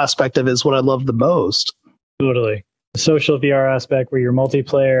social aspect of it is what I love the most. Totally. The social VR aspect where you're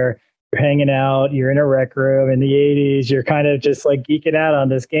multiplayer, you're hanging out, you're in a rec room in the 80s, you're kind of just like geeking out on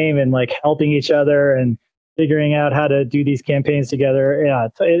this game and like helping each other and figuring out how to do these campaigns together. Yeah,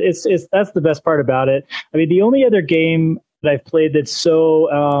 it's that's the best part about it. The only other game that I've played that's so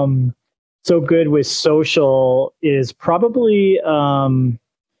good with social is probably I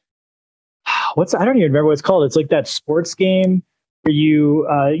don't even remember what it's called. It's like that sports game where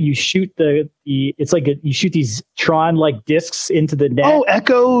you shoot it's like you shoot these Tron like discs into the net. Oh,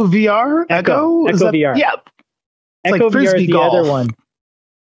 Echo VR. Echo VR. Yeah, it's Echo like VR is Frisbee the golf. other one.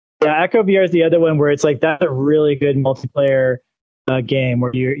 Yeah, Echo VR is the other one where it's like that's a really good multiplayer game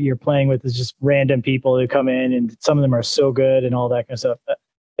where you're playing with just random people who come in, and some of them are so good and all that kind of stuff.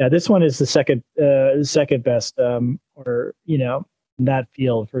 Yeah, this one is the second best, or in that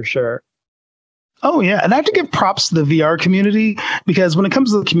field for sure. Oh yeah, and I have to give props to the VR community because when it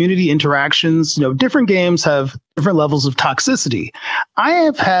comes to the community interactions, different games have different levels of toxicity. I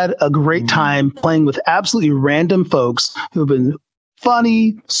have had a great time playing with absolutely random folks who have been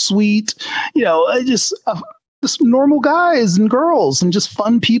funny, sweet, just normal guys and girls and just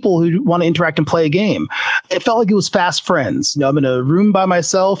fun people who want to interact and play a game. It felt like it was fast friends. I'm in a room by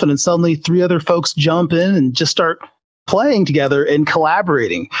myself and then suddenly 3 other folks jump in and just start playing together and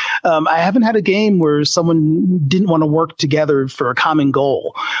collaborating. I haven't had a game where someone didn't want to work together for a common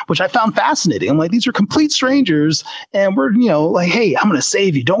goal, which I found fascinating. I'm like, these are complete strangers and we're, like, hey, I'm going to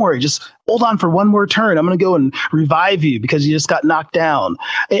save you. Don't worry. Just hold on for one more turn. I'm going to go and revive you because you just got knocked down.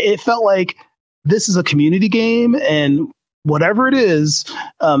 It felt like this is a community game, and whatever it is,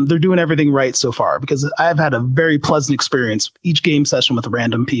 they're doing everything right so far because I've had a very pleasant experience each game session with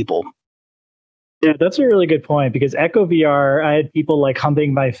random people. Yeah, that's a really good point because Echo VR, I had people like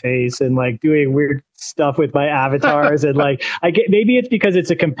humping my face and like doing weird stuff with my avatars. And like, maybe it's because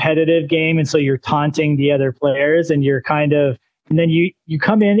it's a competitive game. And so you're taunting the other players and you're and then you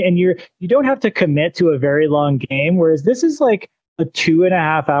come in and you don't have to commit to a very long game. Whereas this is like a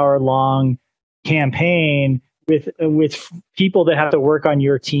 2.5 hour long campaign with people that have to work on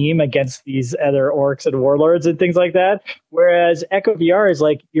your team against these other orcs and warlords and things like that. Whereas Echo VR is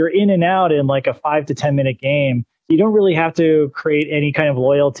like you're in and out in like a 5 to 10 minute game. You don't really have to create any kind of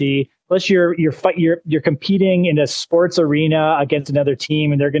loyalty. Plus, you're competing in a sports arena against another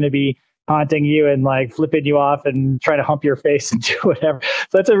team, and they're going to be haunting you and like flipping you off and trying to hump your face and do whatever.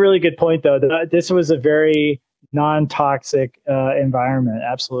 So that's a really good point, though. This was a very non-toxic environment.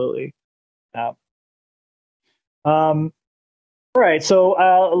 Absolutely. All right. So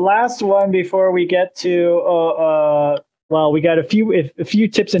last one before we get to we got a few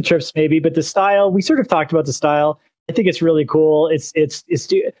tips and trips maybe, but the style, we sort of talked about the style. I think it's really cool.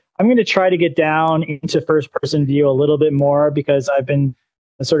 I'm going to try to get down into first person view a little bit more because I've been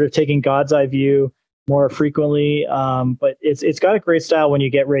sort of taking God's eye view more frequently. But it's got a great style when you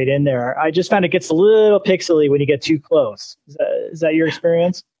get right in there. I just found it gets a little pixely when you get too close. Is that your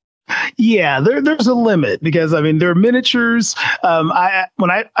experience? Yeah, there's a limit because they're miniatures. When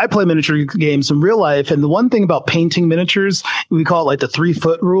I play miniature games in real life, and the one thing about painting miniatures, we call it like the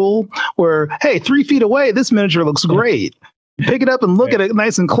 3-foot rule, where hey, 3 feet away, this miniature looks great. You pick it up and look at it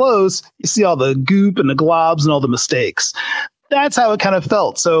nice and close, you see all the goop and the globs and all the mistakes. That's how it kind of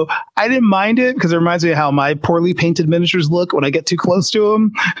felt. So I didn't mind it because it reminds me of how my poorly painted miniatures look when I get too close to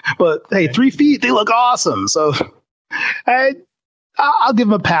them. But hey, 3 feet, they look awesome. So I'll give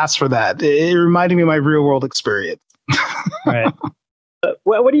him a pass for that. It reminded me of my real world experience. Right.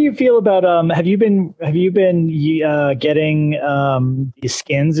 What do you feel about have you been getting these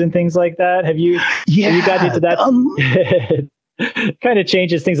skins and things like that? Have you gotten into that? Kind of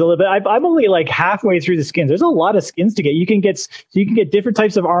changes things a little bit. I'm only like halfway through the skins. There's a lot of skins to get. You can get different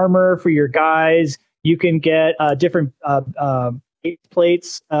types of armor for your guys. You can get different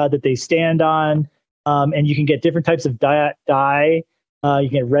plates that they stand on. And you can get different types of dye. You can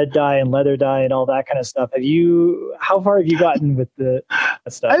get red dye and leather dye and all that kind of stuff. How far have you gotten with that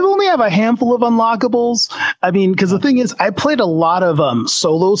stuff? I only have a handful of unlockables. Because the thing is, I played a lot of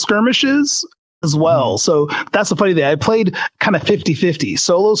solo skirmishes as well. So that's the funny thing. I played kind of 50-50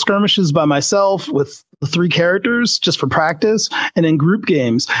 solo skirmishes by myself with the 3 characters just for practice, and then group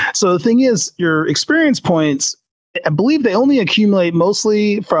games. So the thing is, your experience points, I believe they only accumulate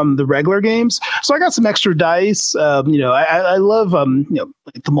mostly from the regular games. So I got some extra dice. I love,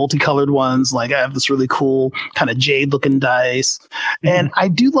 like the multicolored ones. Like I have this really cool kind of jade looking dice. And I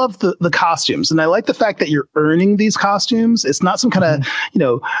do love the costumes. And I like the fact that you're earning these costumes. It's not some kind of,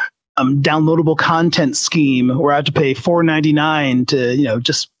 downloadable content scheme where I have to pay $4.99 to,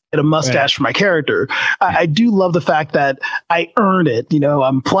 just get a mustache for my character. I do love the fact that I earn it.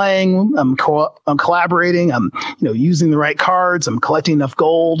 I'm playing, I'm collaborating, I'm, using the right cards, I'm collecting enough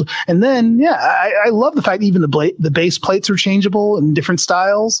gold. And then, I love the fact even the base plates are changeable in different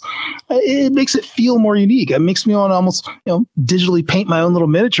styles. It makes it feel more unique. It makes me want to almost, digitally paint my own little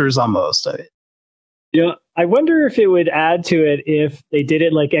miniatures almost. Yeah. I wonder if it would add to it if they did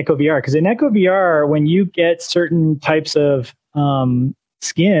it like Echo VR. Because in Echo VR, when you get certain types of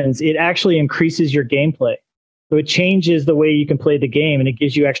skins, it actually increases your gameplay. So it changes the way you can play the game, and it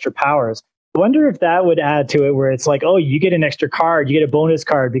gives you extra powers. I wonder if that would add to it, where it's like, oh, you get an extra card, you get a bonus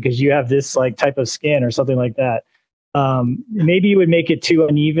card because you have this like type of skin or something like that. Maybe it would make it too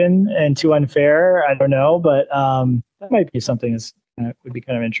uneven and too unfair. I don't know, but that might be something that would be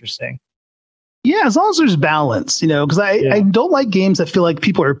kind of interesting. Yeah, as long as there's balance, because I don't like games that feel like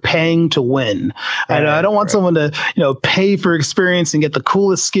people are paying to win. I don't want someone to, pay for experience and get the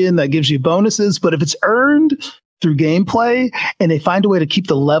coolest skin that gives you bonuses. But if it's earned through gameplay and they find a way to keep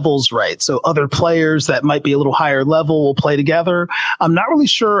the levels right, so other players that might be a little higher level will play together. I'm not really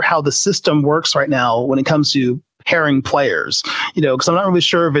sure how the system works right now when it comes to pairing players, because I'm not really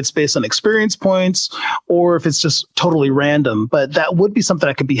sure if it's based on experience points or if it's just totally random, but that would be something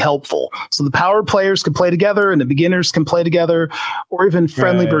that could be helpful. So the power players can play together and the beginners can play together, or even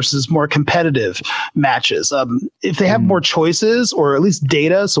friendly versus more competitive matches. If they have more choices or at least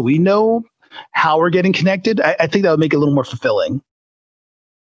data so we know how we're getting connected, I think that would make it a little more fulfilling.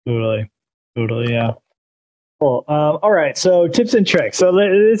 Totally, yeah. Cool. All right. So tips and tricks. So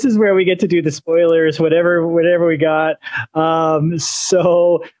this is where we get to do the spoilers, whatever we got.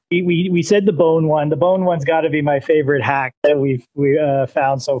 So we said the bone one. The bone one's got to be my favorite hack that we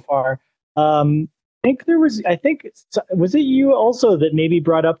found so far. Was it you also that maybe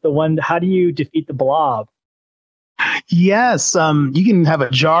brought up the one? How do you defeat the blob? Yes. You can have a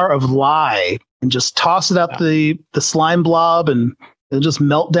jar of lye and just toss it out the slime blob and it'll just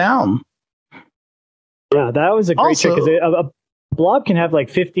melt down. Yeah, that was a great trick, because a blob can have like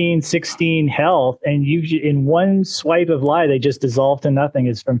 15, 16 health, and in one swipe of lye, they just dissolve to nothing.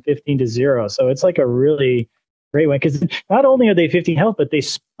 It's from 15 to 0. So it's like a really great one, because not only are they 15 health, but they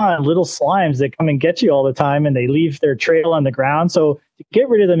spawn little slimes that come and get you all the time, and they leave their trail on the ground. So to get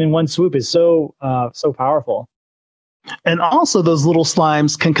rid of them in one swoop is so powerful. And also those little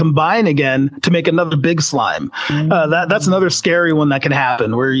slimes can combine again to make another big slime. That's another scary one that can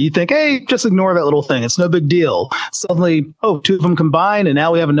happen, where you think, hey, just ignore that little thing. It's no big deal. Suddenly, two of them combine, and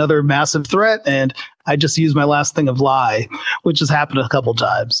now we have another massive threat. And I just used my last thing of lye, which has happened a couple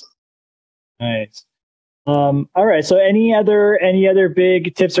times. Nice. All right. So any other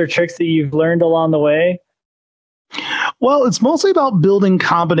big tips or tricks that you've learned along the way? Well, it's mostly about building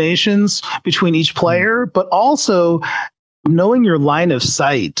combinations between each player, but also knowing your line of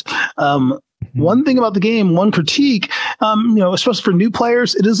sight. One thing about the game, one critique, especially for new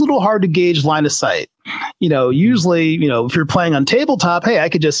players, it is a little hard to gauge line of sight. Usually, if you're playing on tabletop, hey, I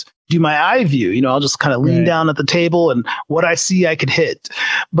could just do my eye view. I'll just kind of lean down at the table, and what I see, I could hit.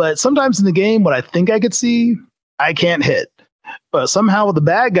 But sometimes in the game, what I think I could see, I can't hit. But somehow with the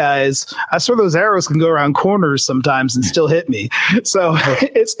bad guys, I swear those arrows can go around corners sometimes and still hit me. So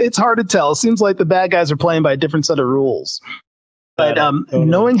it's hard to tell. It seems like the bad guys are playing by a different set of rules. But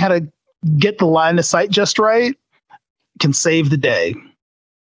knowing how to get the line of sight just right can save the day.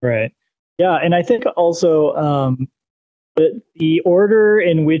 Right. Yeah, and I think also the order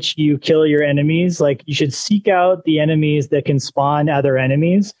in which you kill your enemies, like you should seek out the enemies that can spawn other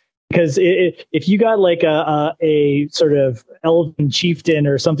enemies. Because if you got like a sort of elven chieftain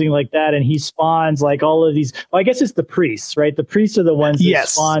or something like that, and he spawns like all of these, I guess it's the priests, right? The priests are the ones that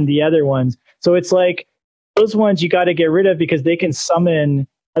spawn the other ones. So it's like those ones you got to get rid of, because they can summon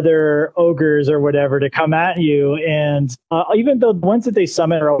other ogres or whatever to come at you. And even though the ones that they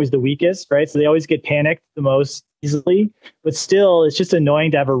summon are always the weakest, right? So they always get panicked the most easily. But still, it's just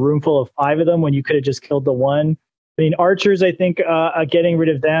annoying to have a room full of 5 of them when you could have just killed the one. I mean, archers, I think getting rid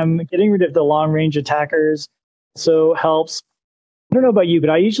of them, getting rid of the long-range attackers also helps. I don't know about you, but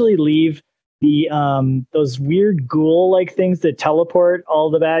I usually leave the those weird ghoul-like things that teleport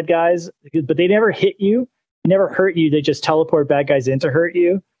all the bad guys, but they never hit you, they never hurt you. They just teleport bad guys in to hurt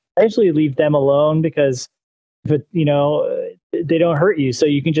you. I usually leave them alone, because they don't hurt you, so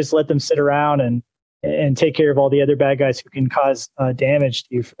you can just let them sit around and take care of all the other bad guys who can cause damage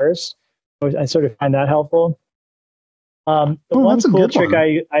to you first. I sort of find that helpful. The one cool trick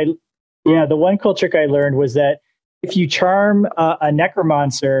I learned was that if you charm a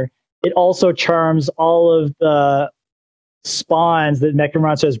necromancer, it also charms all of the spawns that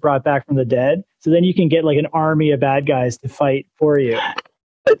necromancer has brought back from the dead. So then you can get like an army of bad guys to fight for you.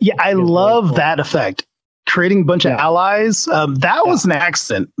 Yeah, I love that effect. Creating a bunch of allies. That was an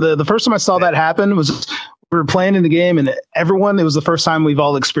accident. The first time I saw that happen was we were playing in the game, and it was the first time we've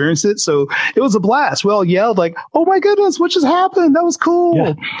all experienced it. So it was a blast. We all yelled like, oh my goodness, what just happened? That was cool.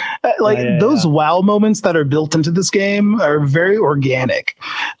 Yeah. Those wow moments that are built into this game are very organic.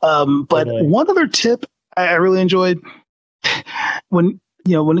 But one other tip I really enjoyed, when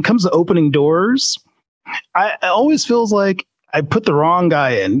it comes to opening doors, I always feels like I put the wrong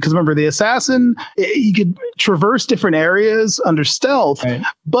guy in. Because remember, the assassin, he could traverse different areas under stealth, Right.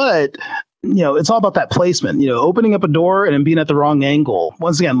 but it's all about that placement, opening up a door and then being at the wrong angle.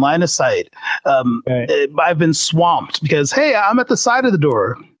 Once again, line of sight. Right. I've been swamped because, hey, I'm at the side of the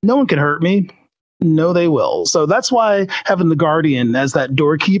door. No one can hurt me. No, they will. So that's why having the Guardian as that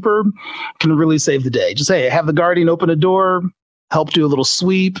doorkeeper can really save the day. Just, hey, have the Guardian open a door, help do a little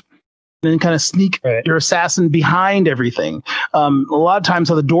sweep, and then kind of sneak your assassin behind everything. A lot of times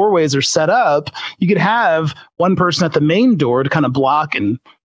how the doorways are set up, you could have one person at the main door to kind of block and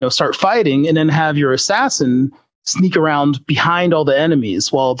start fighting, and then have your assassin sneak around behind all the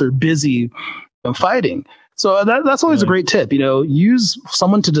enemies while they're busy fighting. So that's always a great tip. Use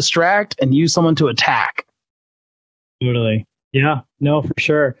someone to distract and use someone to attack. Totally. Yeah. No, for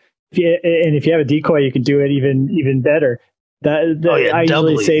sure. If you have a decoy, you can do it even better. I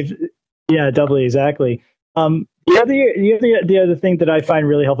doubly. usually save. Yeah, doubly, exactly. The other thing that I find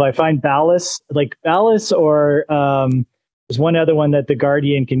really helpful, I find Ballast, or there's one other one that the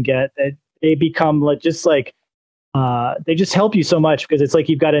Guardian can get. That they become they just help you so much because it's like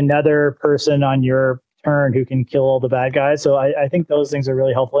you've got another person on your turn who can kill all the bad guys. So I think those things are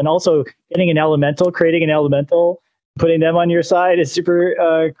really helpful. And also creating an elemental, putting them on your side is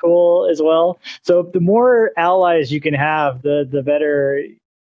super cool as well. So the more allies you can have, the better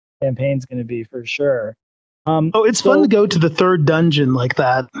campaign's going to be for sure. It's fun to go to the third dungeon like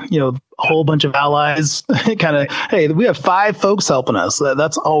that. A whole bunch of allies. Kind of, hey, we have 5 folks helping us.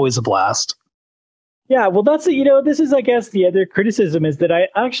 That's always a blast. Yeah, well, that's this is, I guess, the other criticism is that I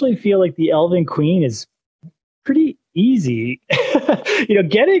actually feel like the Elven Queen is pretty easy.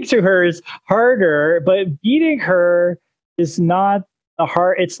 Getting to her is harder, but beating her is not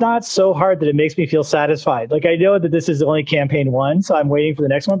it's not so hard that it makes me feel satisfied. Like, I know that this is only campaign 1, so I'm waiting for the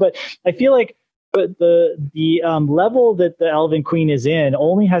next one, but I feel like the level that the Elven Queen is in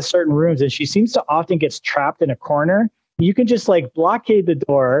only has certain rooms, and she seems to often gets trapped in a corner. You can just blockade the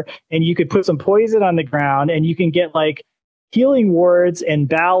door, and you could put some poison on the ground, and you can get healing wards and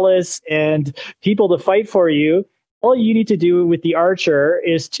ballast and people to fight for you. All you need to do with the archer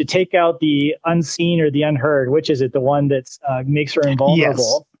is to take out the unseen or the unheard. Which is it? The one that makes her invulnerable.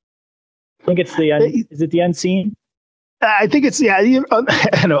 Yes. I think it's is it the unseen? I think it's,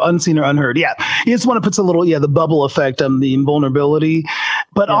 unseen or unheard. Yeah. You just want to put the bubble effect on the invulnerability.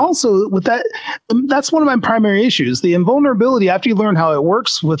 But also with that, that's one of my primary issues. The invulnerability, after you learn how it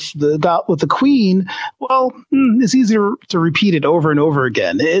works with the queen, it's easier to repeat it over and over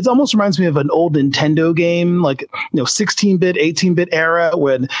again. It almost reminds me of an old Nintendo game, 16-bit, 18-bit era,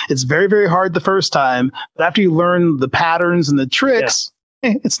 when it's very, very hard the first time. But after you learn the patterns and the tricks,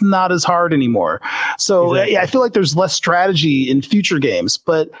 it's not as hard anymore. So exactly. I feel like there's less strategy in future games,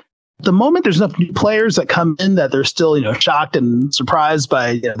 but at the moment there's enough new players that come in that they're still, shocked and surprised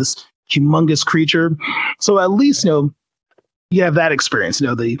by this humongous creature. So at least, you have that experience.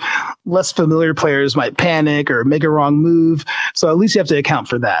 The less familiar players might panic or make a wrong move. So at least you have to account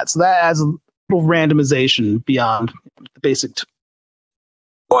for that. So that adds a little randomization beyond the basic.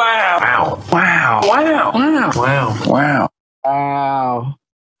 Wow.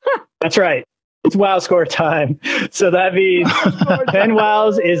 That's right. It's WoW score time. So that means 10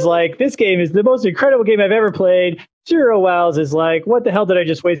 WoWs is this game is the most incredible game I've ever played. 0 WoWs is what the hell did I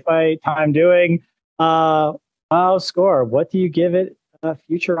just waste my time doing? WoW score. What do you give it?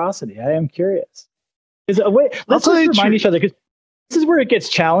 Futurosity. I am curious. Let's just remind each other, because this is where it gets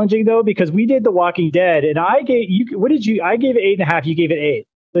challenging, though, because we did The Walking Dead, and I gave you. What did you? I gave it 8.5. You gave it 8.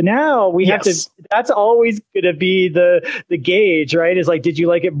 So now we have to, that's always going to be the gauge, right? Is did you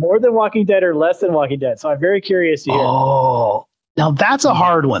like it more than Walking Dead or less than Walking Dead? So I'm very curious to hear. Oh, now that's a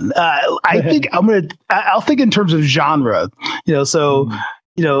hard one. I think I'll think in terms of genre, as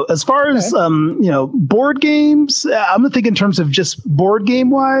far as, board games, I'm going to think in terms of just board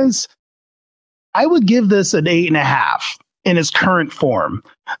game wise. I would give this an 8.5 in its current form.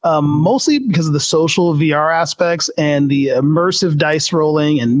 Mostly because of the social VR aspects and the immersive dice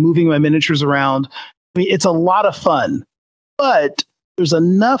rolling and moving my miniatures around. I mean, it's a lot of fun, but there's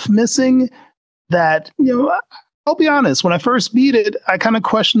enough missing that, I'll be honest, when I first beat it, I kind of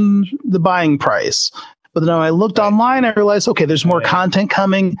questioned the buying price. But then when I looked online, I realized, okay, there's more content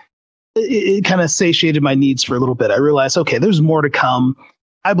coming. It kind of satiated my needs for a little bit. I realized, okay, there's more to come.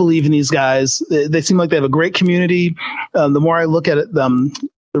 I believe in these guys. They seem like they have a great community. The more I look at it,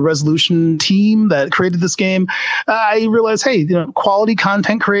 the Resolution team that created this game, I realize, hey, quality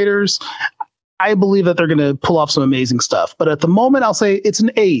content creators, I believe that they're going to pull off some amazing stuff. But at the moment, I'll say it's an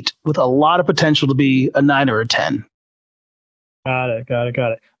 8 with a lot of potential to be a 9 or a 10. Got it.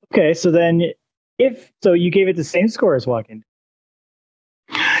 Okay, so then so you gave it the same score as Walking Dead.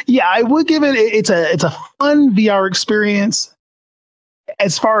 Yeah, I would give it. It's a fun VR experience.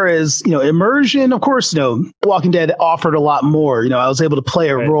 As far as immersion, of course, Walking Dead offered a lot more. I was able to play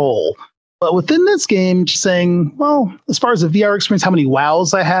a role, but within this game, just saying, well, as far as the VR experience, how many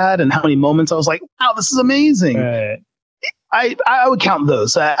wows I had and how many moments I was like, wow, this is amazing. Right. I would count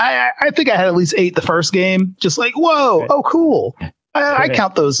those. I think I had at least 8 the first game. Just like, whoa, oh, cool. I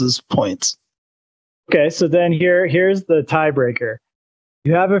count those as points. Okay, so then here's the tiebreaker.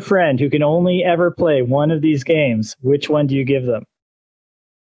 You have a friend who can only ever play one of these games. Which one do you give them?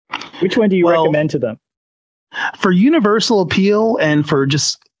 Which one do you recommend to them? For universal appeal and for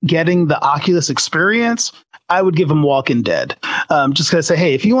just getting the Oculus experience, I would give them Walking Dead. Just going to say,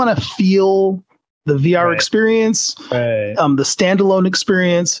 hey, if you want to feel the VR experience, the standalone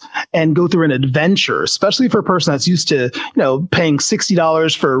experience, and go through an adventure, especially for a person that's used to, paying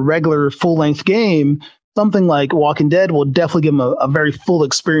 $60 for a regular full-length game, something like Walking Dead will definitely give them a very full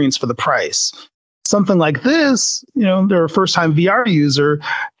experience for the price. Something like this, they're a first-time VR user,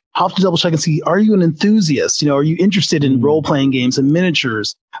 I'll have to double check and see, are you an enthusiast? Are you interested in role-playing games and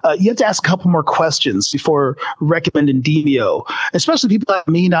miniatures? You have to ask a couple more questions before recommending Demeo, especially people that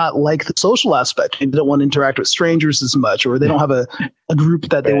may not like the social aspect. Maybe they don't want to interact with strangers as much, or they don't have a group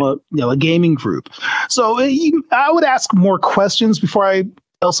that they want, a gaming group. So I would ask more questions before I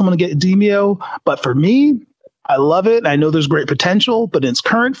tell someone to get Demeo. But for me, I love it. I know there's great potential, but in its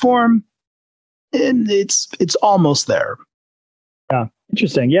current form, and it's almost there. Yeah.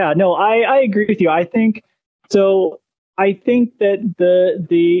 Interesting. Yeah, no, I agree with you. I think so. I think that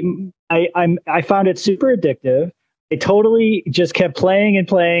I found it super addictive. I totally just kept playing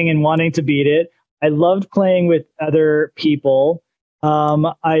and wanting to beat it. I loved playing with other people.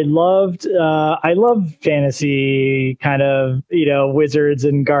 I loved fantasy kind of, wizards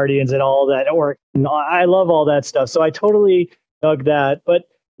and guardians and all that. I love all that stuff. So I totally dug that. But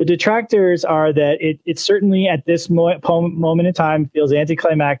the detractors are that it certainly at this moment in time feels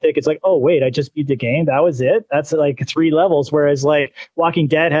anticlimactic. It's like, oh, wait, I just beat the game. That was it. That's like 3 levels. Whereas like Walking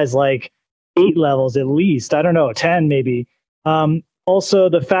Dead has like 8 levels at least. I don't know, 10 maybe. Also,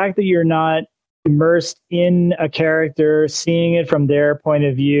 the fact that you're not immersed in a character, seeing it from their point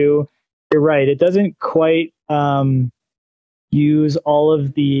of view, you're right. It doesn't quite use all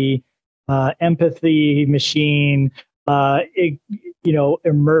of the empathy machine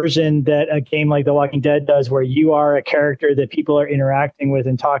immersion that a game like The Walking Dead does, where you are a character that people are interacting with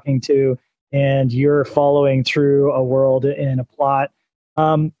and talking to, and you're following through a world and a plot.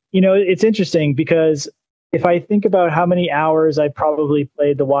 It's interesting because if I think about how many hours I probably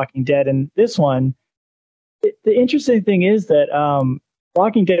played The Walking Dead and this one, the interesting thing is that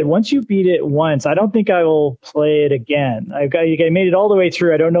Walking Dead, once you beat it once, I don't think I will play it again. I made it all the way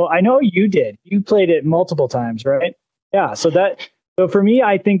through. I don't know. I know you did. You played it multiple times, right? Yeah. So for me,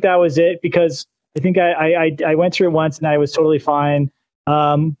 I think that was it, because I think I went through it once and I was totally fine.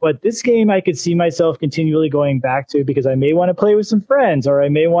 But this game I could see myself continually going back to, because I may want to play with some friends, or I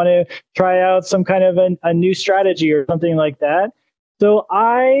may want to try out some kind of a new strategy or something like that. So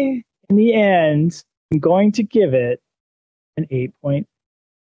in the end, I'm going to give it an 8.7.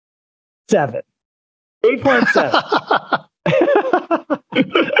 8.7.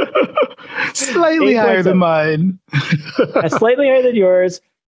 Slightly higher than mine. Slightly higher than yours,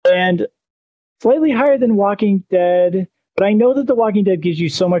 and slightly higher than Walking Dead. But I know that The Walking Dead gives you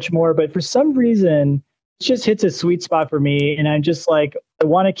so much more, but for some reason, it just hits a sweet spot for me. And I'm just like, I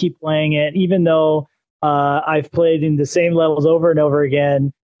want to keep playing it, even though I've played in the same levels over and over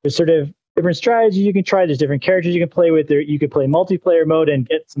again. There's sort of different strategies you can try. There's different characters you can play with. You could play multiplayer mode and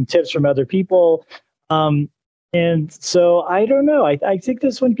get some tips from other people. And so I don't know. I think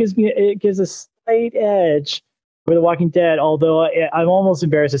this one gives a slight edge over The Walking Dead, although I'm almost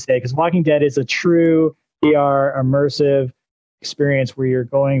embarrassed to say, because Walking Dead is a true VR immersive experience where you're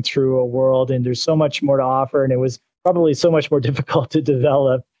going through a world and there's so much more to offer, and it was probably so much more difficult to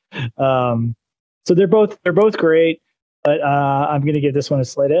develop. So they're both great, but I'm going to give this one a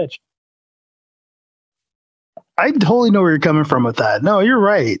slight edge. I totally know where you're coming from with that. No, you're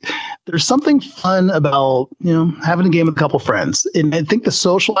right. There's something fun about, having a game with a couple friends. And I think the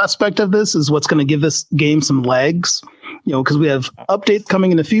social aspect of this is what's going to give this game some legs, because we have updates coming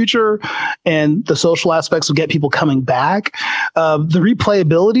in the future, and the social aspects will get people coming back. The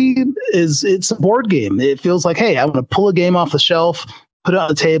replayability it's a board game. It feels like, hey, I want to pull a game off the shelf, put it on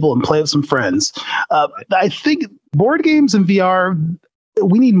the table, and play with some friends. I think board games in VR,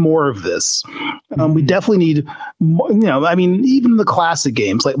 we need more of this. We definitely need more, even the classic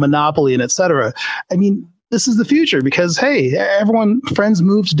games like Monopoly and etc. This is the future, because, hey, friends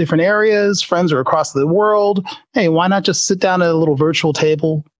move to different areas. Friends are across the world. Hey, why not just sit down at a little virtual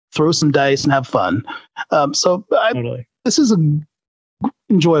table, throw some dice, and have fun. Totally. This is an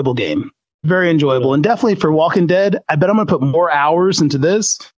enjoyable game. Very enjoyable. And definitely for Walking Dead, I bet I'm going to put more hours into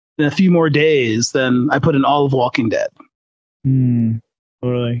this in a few more days than I put in all of Walking Dead.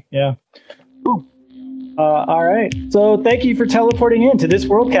 Totally. Yeah. Ooh. All right. So thank you for teleporting in to this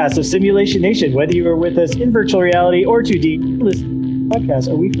worldcast of Simulation Nation. Whether you are with us in virtual reality or 2D, listen to the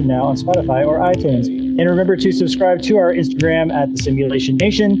podcast a week from now on Spotify or iTunes. And remember to subscribe to our Instagram at The Simulation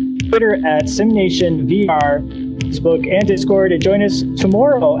Nation, Twitter at SimNationVR, Facebook and Discord. And join us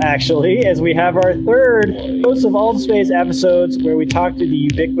tomorrow, actually, as we have our third Ghosts of Altspace episodes where we talk to the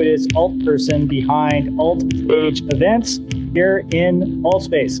ubiquitous alt person behind alt stage events here in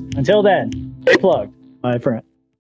Altspace. Until then, stay plugged, my friend.